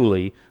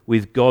solely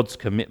with God's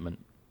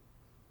commitment.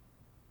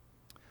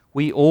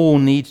 We all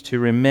need to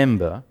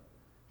remember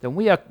that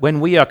when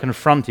we are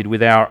confronted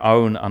with our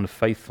own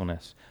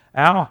unfaithfulness,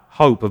 our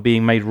hope of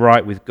being made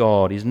right with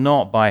God is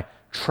not by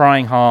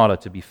trying harder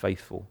to be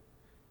faithful,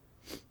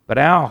 but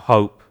our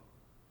hope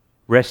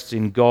rests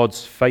in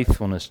God's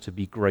faithfulness to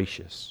be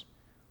gracious,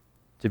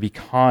 to be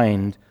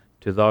kind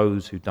to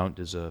those who don't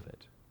deserve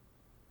it.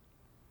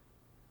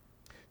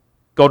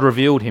 God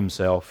revealed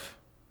himself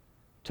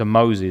to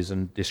Moses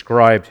and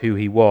described who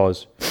he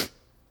was.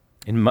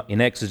 In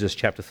Exodus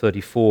chapter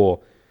 34,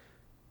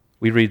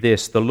 we read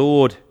this: "The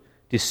Lord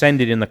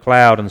descended in the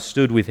cloud and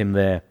stood with him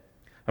there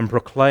and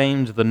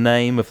proclaimed the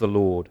name of the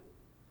Lord.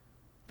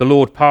 The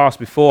Lord passed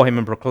before him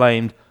and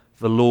proclaimed,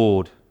 'The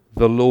Lord,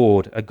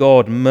 a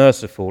God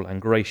merciful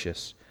and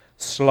gracious,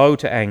 slow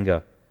to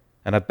anger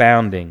and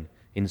abounding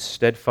in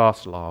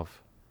steadfast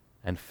love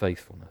and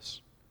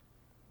faithfulness.'"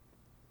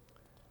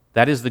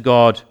 That is the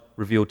God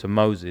revealed to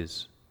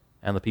Moses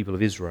and the people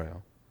of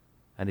Israel,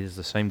 and it is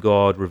the same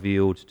God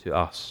revealed to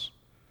us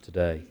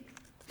today.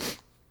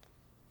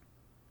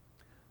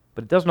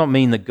 But it does not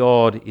mean that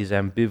God is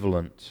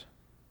ambivalent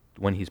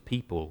when his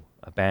people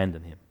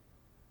abandon him.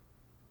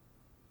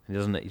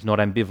 He's not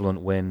ambivalent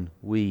when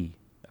we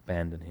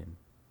abandon him.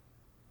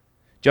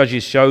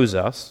 Judges shows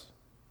us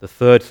the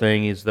third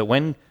thing is that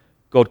when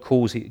God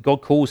calls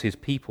his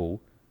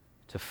people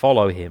to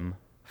follow him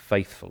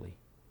faithfully.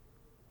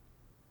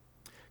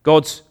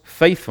 God's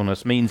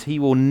faithfulness means he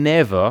will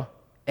never,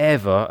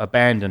 ever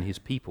abandon his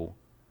people.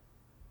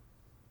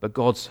 But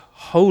God's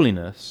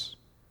holiness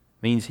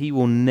means he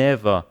will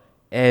never,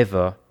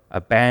 ever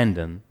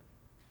abandon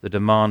the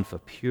demand for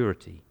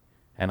purity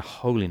and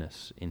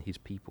holiness in his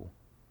people.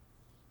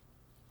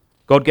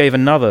 God gave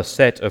another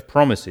set of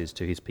promises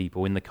to his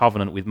people in the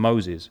covenant with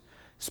Moses,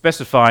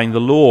 specifying the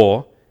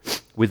law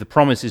with the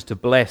promises to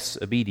bless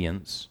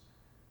obedience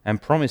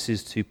and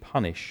promises to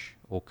punish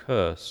or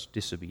curse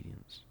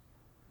disobedience.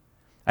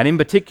 And in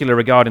particular,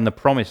 regarding the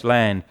promised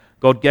land,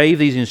 God gave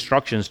these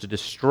instructions to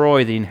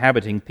destroy the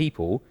inhabiting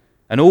people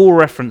and all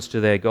reference to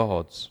their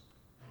gods.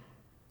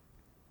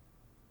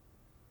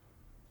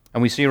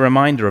 And we see a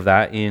reminder of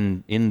that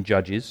in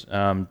Judges,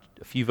 a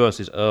few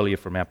verses earlier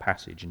from our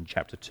passage in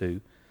chapter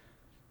 2,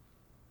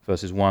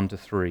 verses 1 to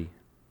 3.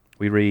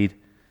 We read,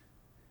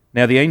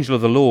 "Now the angel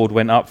of the Lord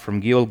went up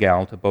from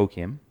Gilgal to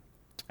Bochim,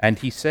 and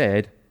he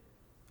said,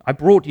 'I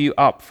brought you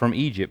up from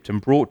Egypt and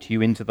brought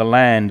you into the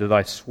land that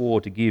I swore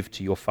to give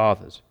to your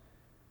fathers.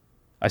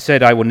 I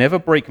said, I will never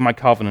break my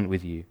covenant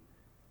with you,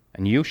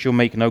 and you shall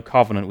make no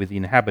covenant with the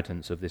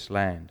inhabitants of this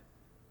land.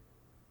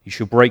 You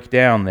shall break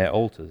down their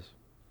altars.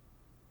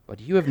 But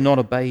you have not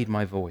obeyed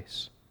my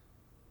voice.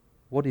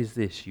 What is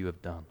this you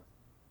have done?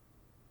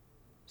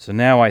 So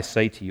now I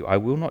say to you, I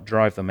will not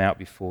drive them out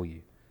before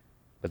you,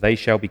 but they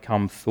shall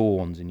become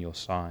thorns in your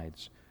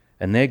sides,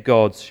 and their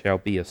gods shall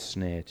be a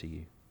snare to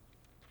you.'"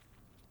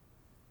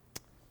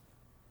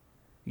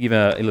 Give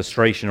an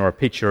illustration or a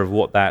picture of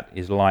what that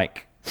is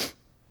like.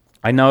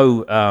 I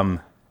know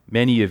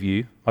many of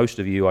you, most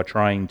of you, are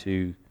trying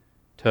to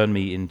turn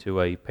me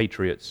into a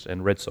Patriots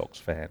and Red Sox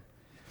fan,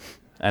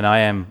 and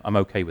I'm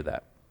okay with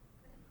that.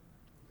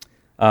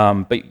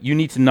 But you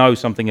need to know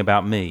something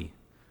about me,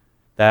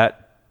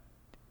 that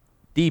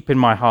deep in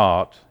my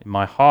heart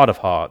of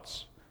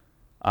hearts,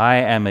 I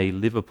am a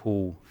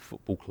Liverpool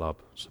Football Club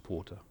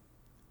supporter.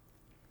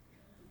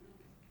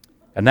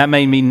 And that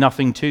may mean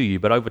nothing to you,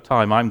 but over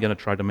time I'm going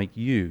to try to make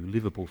you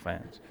Liverpool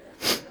fans.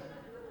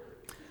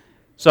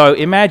 So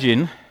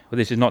imagine, well,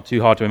 this is not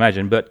too hard to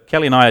imagine, but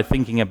Kelly and I are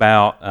thinking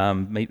about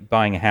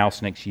buying a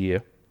house next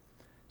year.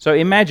 So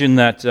imagine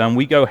that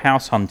we go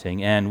house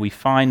hunting and we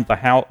find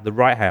the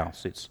right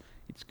house. It's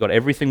got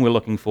everything we're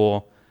looking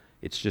for.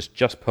 It's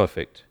just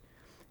perfect.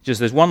 Just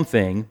there's one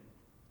thing.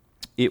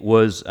 It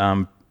was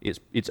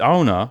its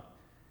owner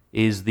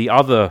is the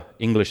other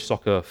English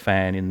soccer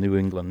fan in New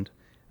England,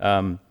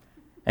 and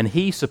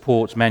he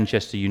supports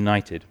Manchester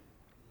United,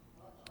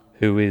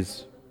 who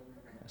is,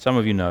 some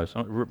of you know,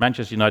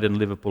 Manchester United and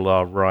Liverpool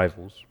are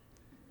rivals.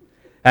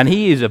 And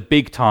he is a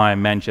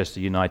big-time Manchester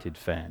United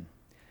fan.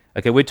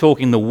 Okay, we're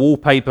talking the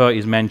wallpaper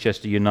is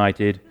Manchester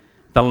United,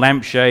 the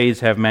lampshades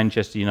have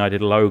Manchester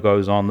United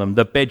logos on them,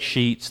 the bed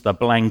sheets, the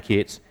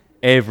blankets,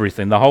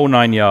 everything, the whole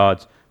 9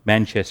 yards,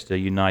 Manchester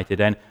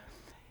United. And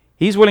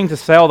he's willing to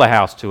sell the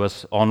house to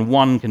us on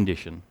one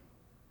condition.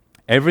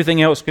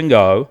 Everything else can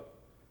go,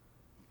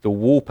 the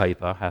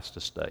wallpaper has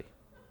to stay.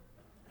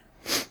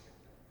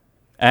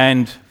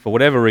 And for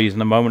whatever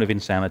reason, a moment of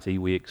insanity,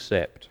 we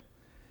accept.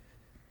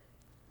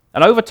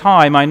 And over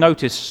time, I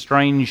notice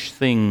strange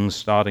things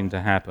starting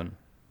to happen.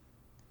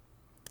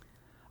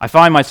 I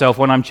find myself,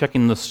 when I'm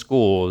checking the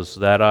scores,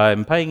 that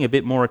I'm paying a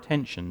bit more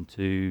attention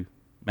to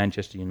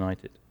Manchester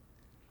United.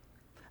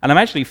 And I'm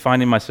actually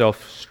finding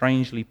myself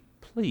strangely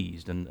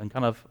pleased and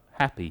kind of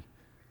happy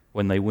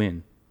when they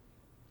win.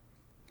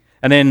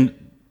 And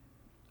then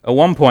at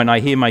one point I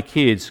hear my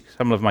kids,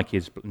 some of my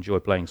kids enjoy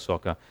playing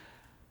soccer.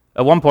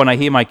 At one point I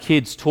hear my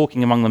kids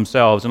talking among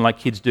themselves, and like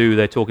kids do,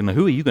 they're talking,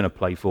 who are you going to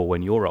play for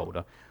when you're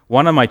older?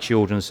 One of my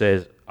children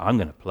says, I'm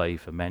going to play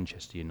for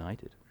Manchester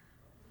United.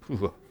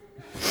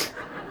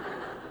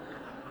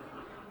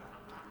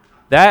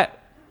 That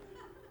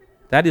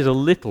is a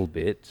little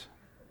bit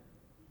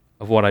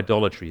of what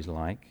idolatry is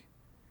like.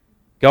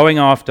 Going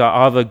after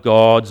other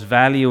gods,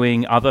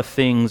 valuing other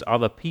things,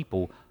 other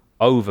people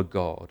over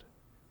God.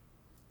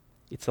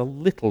 It's a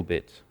little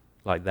bit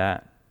like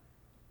that,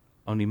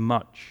 only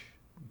much,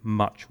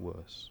 much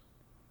worse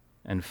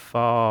and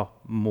far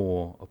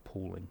more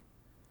appalling.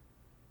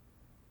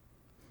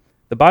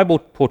 The Bible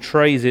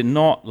portrays it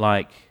not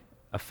like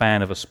a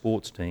fan of a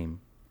sports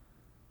team,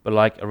 but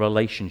like a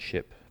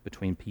relationship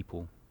between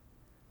people.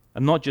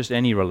 And not just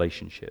any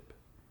relationship.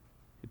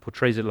 It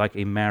portrays it like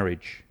a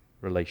marriage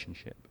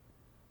relationship.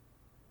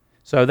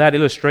 So that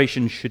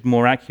illustration should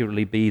more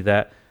accurately be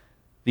that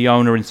the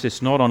owner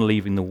insists not on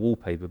leaving the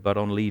wallpaper, but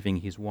on leaving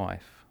his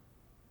wife.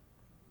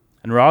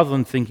 And rather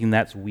than thinking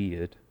that's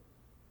weird,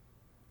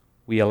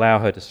 we allow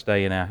her to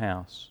stay in our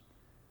house.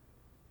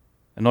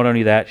 And not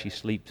only that, she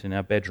sleeps in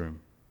our bedroom.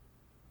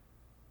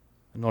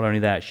 And not only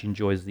that, she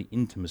enjoys the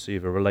intimacy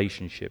of a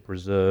relationship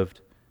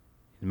reserved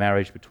in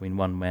marriage between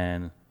one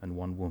man and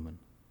one woman.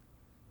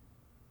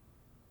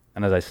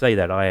 And as I say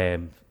that, I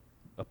am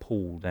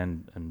appalled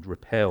and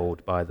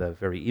repelled by the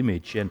very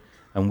image, and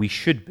we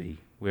should be.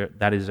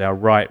 That is our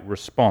right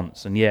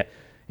response. And yet,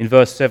 in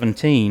verse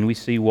 17, we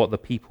see what the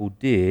people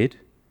did.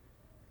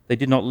 They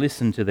did not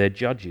listen to their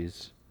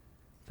judges.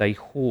 They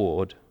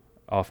whored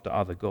after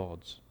other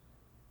gods.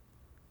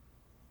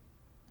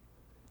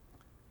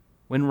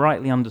 When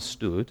rightly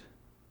understood,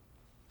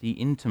 the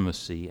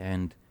intimacy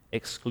and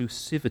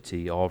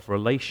exclusivity of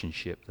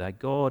relationship that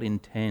God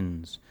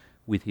intends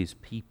with his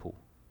people,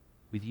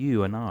 with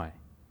you and I,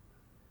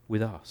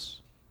 with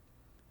us.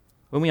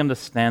 When we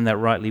understand that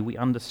rightly, we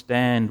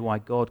understand why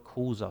God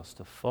calls us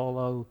to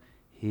follow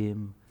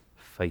him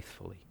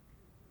faithfully.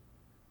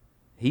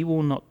 He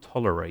will not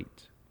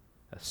tolerate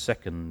a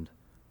second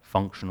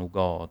functional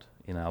God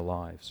in our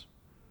lives.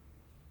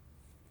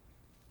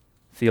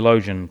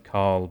 Theologian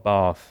Karl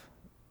Barth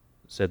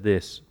said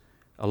this,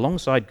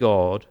 alongside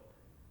God,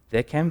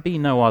 there can be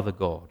no other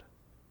God,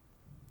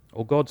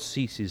 or God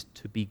ceases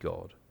to be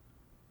God,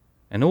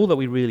 and all that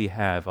we really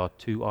have are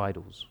two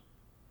idols.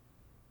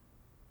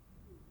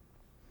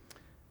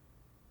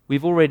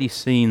 We've already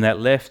seen that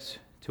left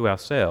to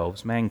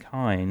ourselves,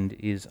 mankind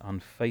is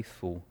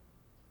unfaithful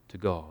to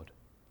God.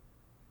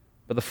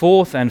 But the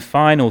fourth and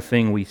final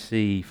thing we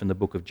see from the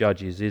book of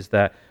Judges is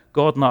that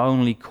God not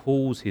only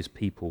calls his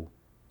people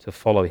to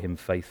follow him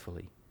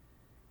faithfully,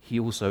 he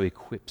also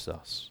equips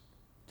us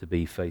to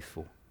be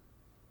faithful.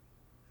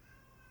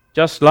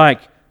 Just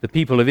like the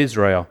people of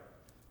Israel,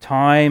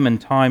 time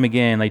and time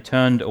again they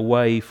turned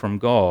away from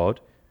God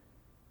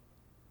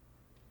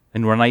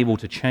and were unable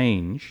to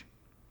change.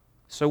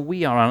 So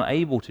we are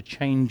unable to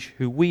change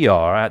who we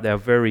are at our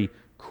very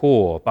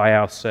core by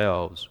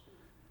ourselves.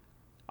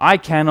 I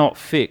cannot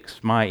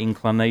fix my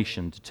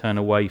inclination to turn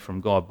away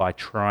from God by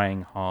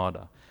trying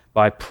harder,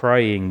 by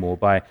praying more,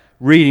 by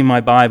reading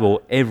my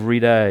Bible every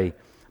day,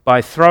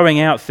 by throwing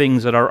out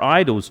things that are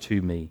idols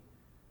to me,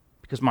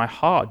 because my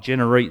heart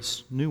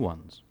generates new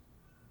ones.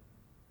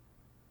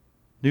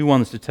 New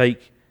ones to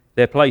take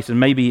their place, and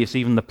maybe it's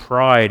even the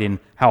pride in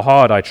how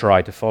hard I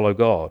try to follow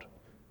God.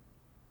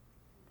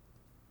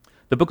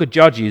 The book of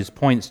Judges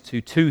points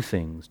to two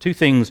things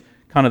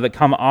kind of that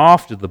come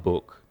after the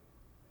book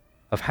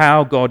of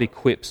how God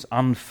equips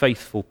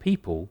unfaithful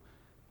people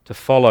to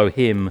follow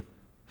him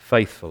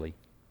faithfully.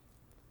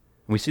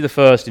 And we see the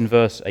first in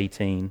verse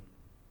 18.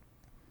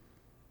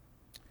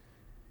 It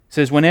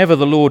says, whenever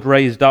the Lord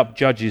raised up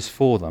judges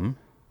for them,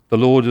 the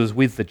Lord was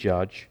with the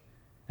judge,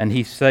 and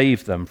he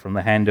saved them from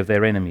the hand of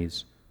their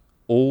enemies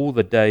all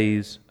the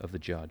days of the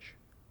judge.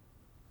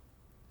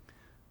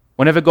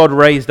 Whenever God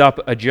raised up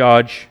a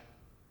judge,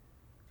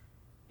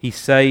 he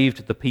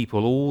saved the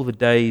people all the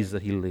days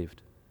that he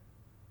lived.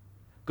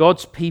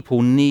 God's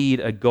people need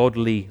a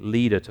godly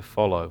leader to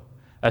follow,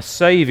 a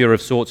savior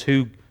of sorts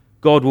who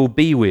God will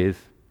be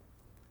with.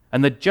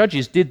 And the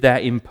judges did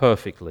that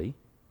imperfectly.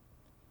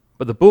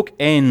 But the book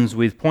ends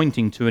with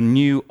pointing to a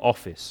new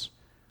office,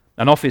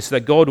 an office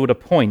that God would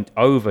appoint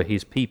over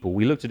his people.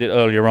 We looked at it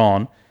earlier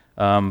on.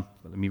 Let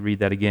me read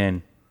that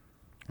again.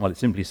 Well, it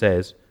simply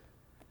says,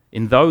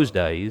 in those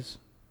days,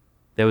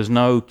 there was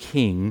no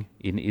king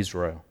in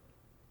Israel.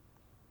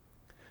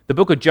 The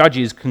book of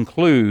Judges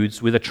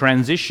concludes with a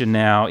transition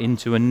now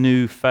into a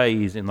new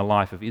phase in the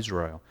life of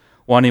Israel,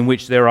 one in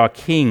which there are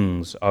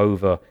kings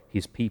over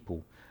his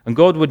people. And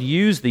God would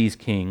use these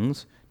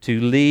kings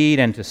to lead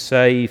and to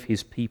save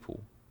his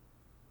people.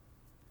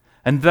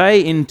 And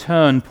they in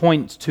turn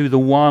point to the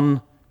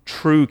one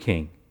true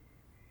king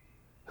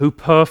who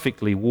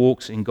perfectly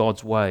walks in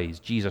God's ways,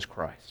 Jesus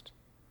Christ.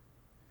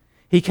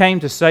 He came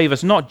to save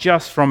us not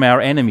just from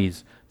our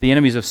enemies, the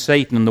enemies of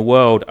Satan and the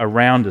world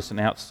around us and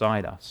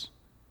outside us.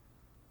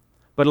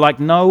 But like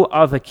no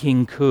other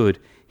king could,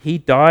 he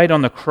died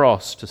on the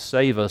cross to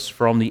save us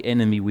from the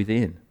enemy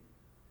within,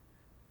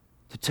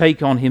 to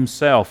take on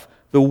himself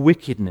the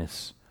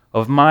wickedness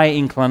of my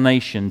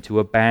inclination to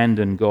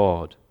abandon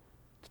God,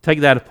 to take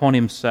that upon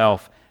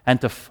himself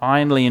and to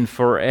finally and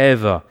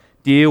forever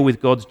deal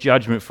with God's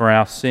judgment for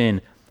our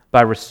sin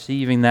by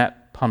receiving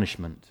that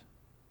punishment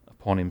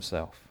upon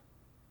himself.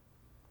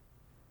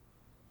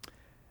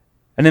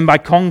 And then by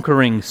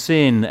conquering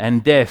sin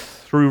and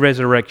death through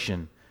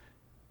resurrection,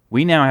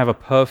 we now have a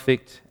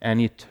perfect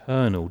and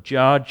eternal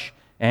judge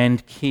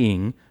and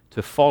king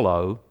to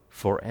follow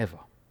forever.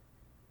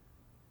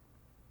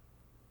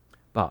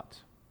 But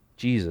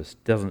Jesus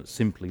doesn't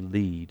simply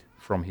lead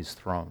from his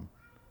throne.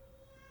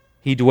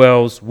 He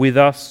dwells with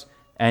us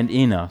and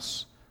in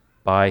us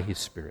by his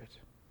Spirit.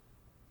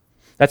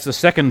 That's the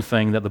second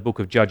thing that the book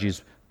of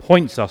Judges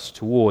points us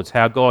towards,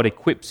 how God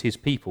equips his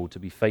people to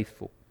be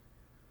faithful.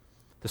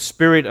 The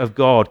Spirit of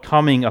God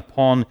coming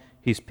upon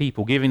his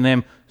people, giving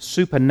them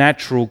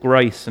supernatural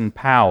grace and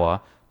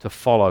power to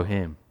follow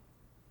him.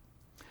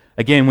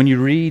 Again, when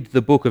you read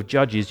the book of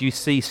Judges, you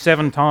see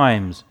 7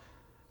 times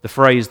the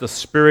phrase, the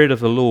Spirit of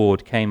the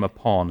Lord came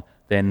upon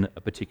then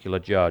a particular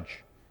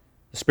judge.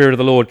 The Spirit of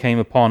the Lord came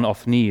upon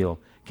Othniel,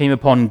 came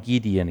upon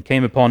Gideon,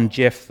 came upon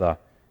Jephthah,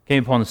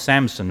 came upon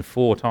Samson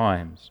 4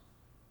 times.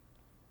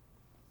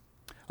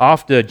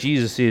 After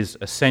Jesus'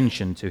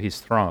 ascension to his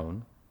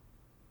throne,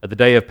 at the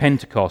day of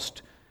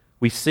Pentecost,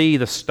 we see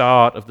the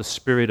start of the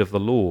Spirit of the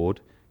Lord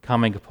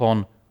coming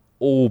upon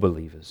all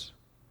believers.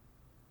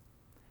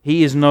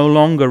 He is no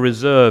longer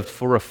reserved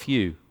for a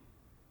few.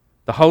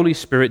 The Holy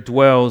Spirit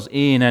dwells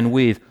in and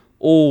with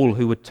all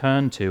who would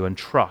turn to and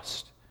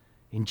trust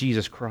in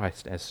Jesus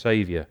Christ as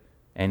Savior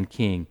and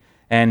King.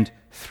 And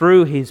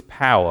through his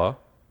power,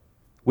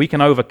 we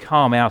can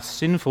overcome our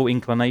sinful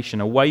inclination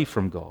away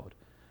from God,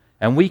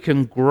 and we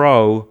can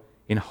grow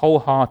in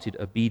wholehearted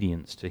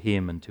obedience to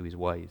him and to his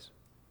ways.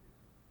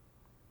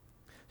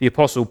 The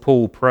Apostle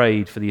Paul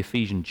prayed for the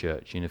Ephesian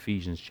church in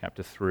Ephesians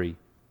chapter 3.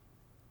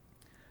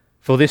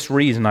 For this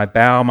reason I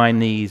bow my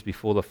knees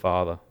before the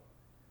Father,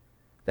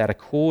 that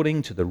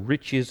according to the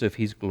riches of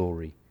his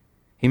glory,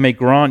 he may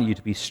grant you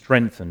to be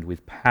strengthened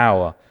with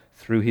power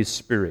through his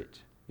Spirit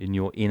in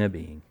your inner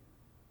being.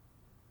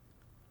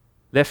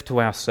 Left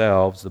to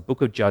ourselves, the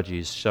book of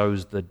Judges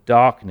shows the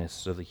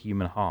darkness of the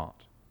human heart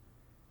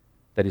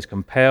that is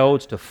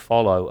compelled to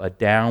follow a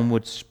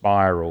downward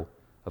spiral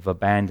of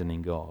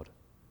abandoning God.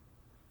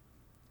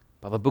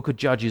 But the book of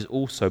Judges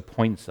also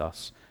points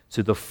us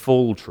to the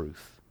full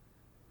truth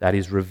that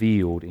is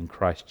revealed in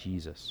Christ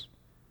Jesus.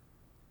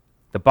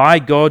 That by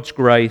God's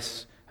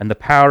grace and the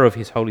power of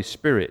his Holy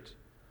Spirit,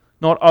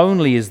 not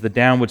only is the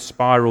downward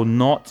spiral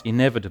not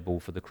inevitable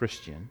for the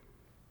Christian,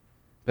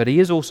 but he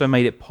has also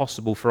made it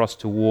possible for us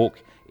to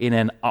walk in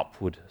an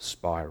upward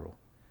spiral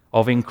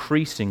of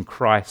increasing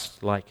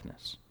Christ's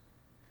likeness.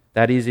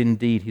 That is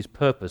indeed his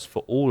purpose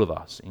for all of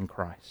us in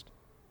Christ.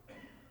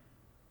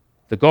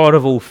 The God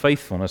of all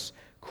faithfulness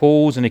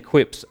calls and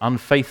equips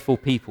unfaithful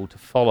people to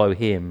follow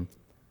him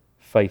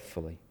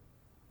faithfully.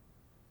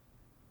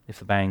 If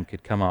the band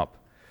could come up.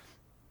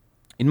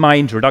 In my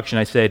introduction,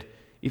 I said,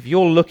 if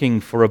you're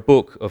looking for a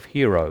book of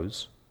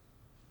heroes,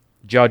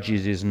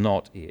 Judges is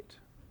not it.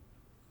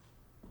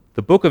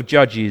 The book of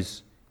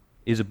Judges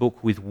is a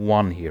book with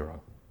one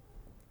hero,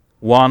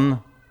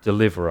 one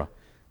deliverer,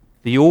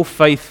 the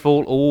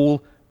all-faithful,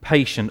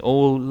 all-patient,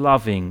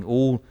 all-loving,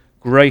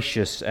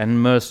 all-gracious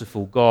and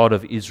merciful God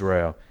of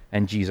Israel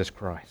and Jesus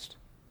Christ.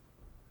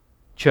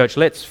 Church,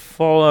 let's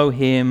follow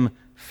him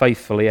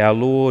faithfully, our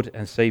Lord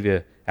and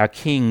Savior, our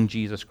King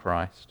Jesus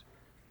Christ,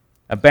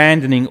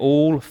 abandoning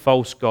all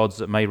false gods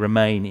that may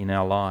remain in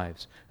our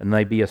lives and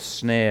may be a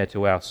snare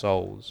to our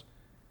souls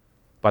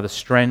by the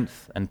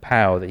strength and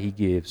power that he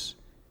gives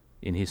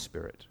in his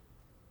Spirit.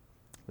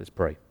 Let's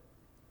pray.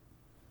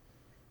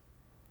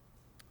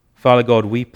 Father God, we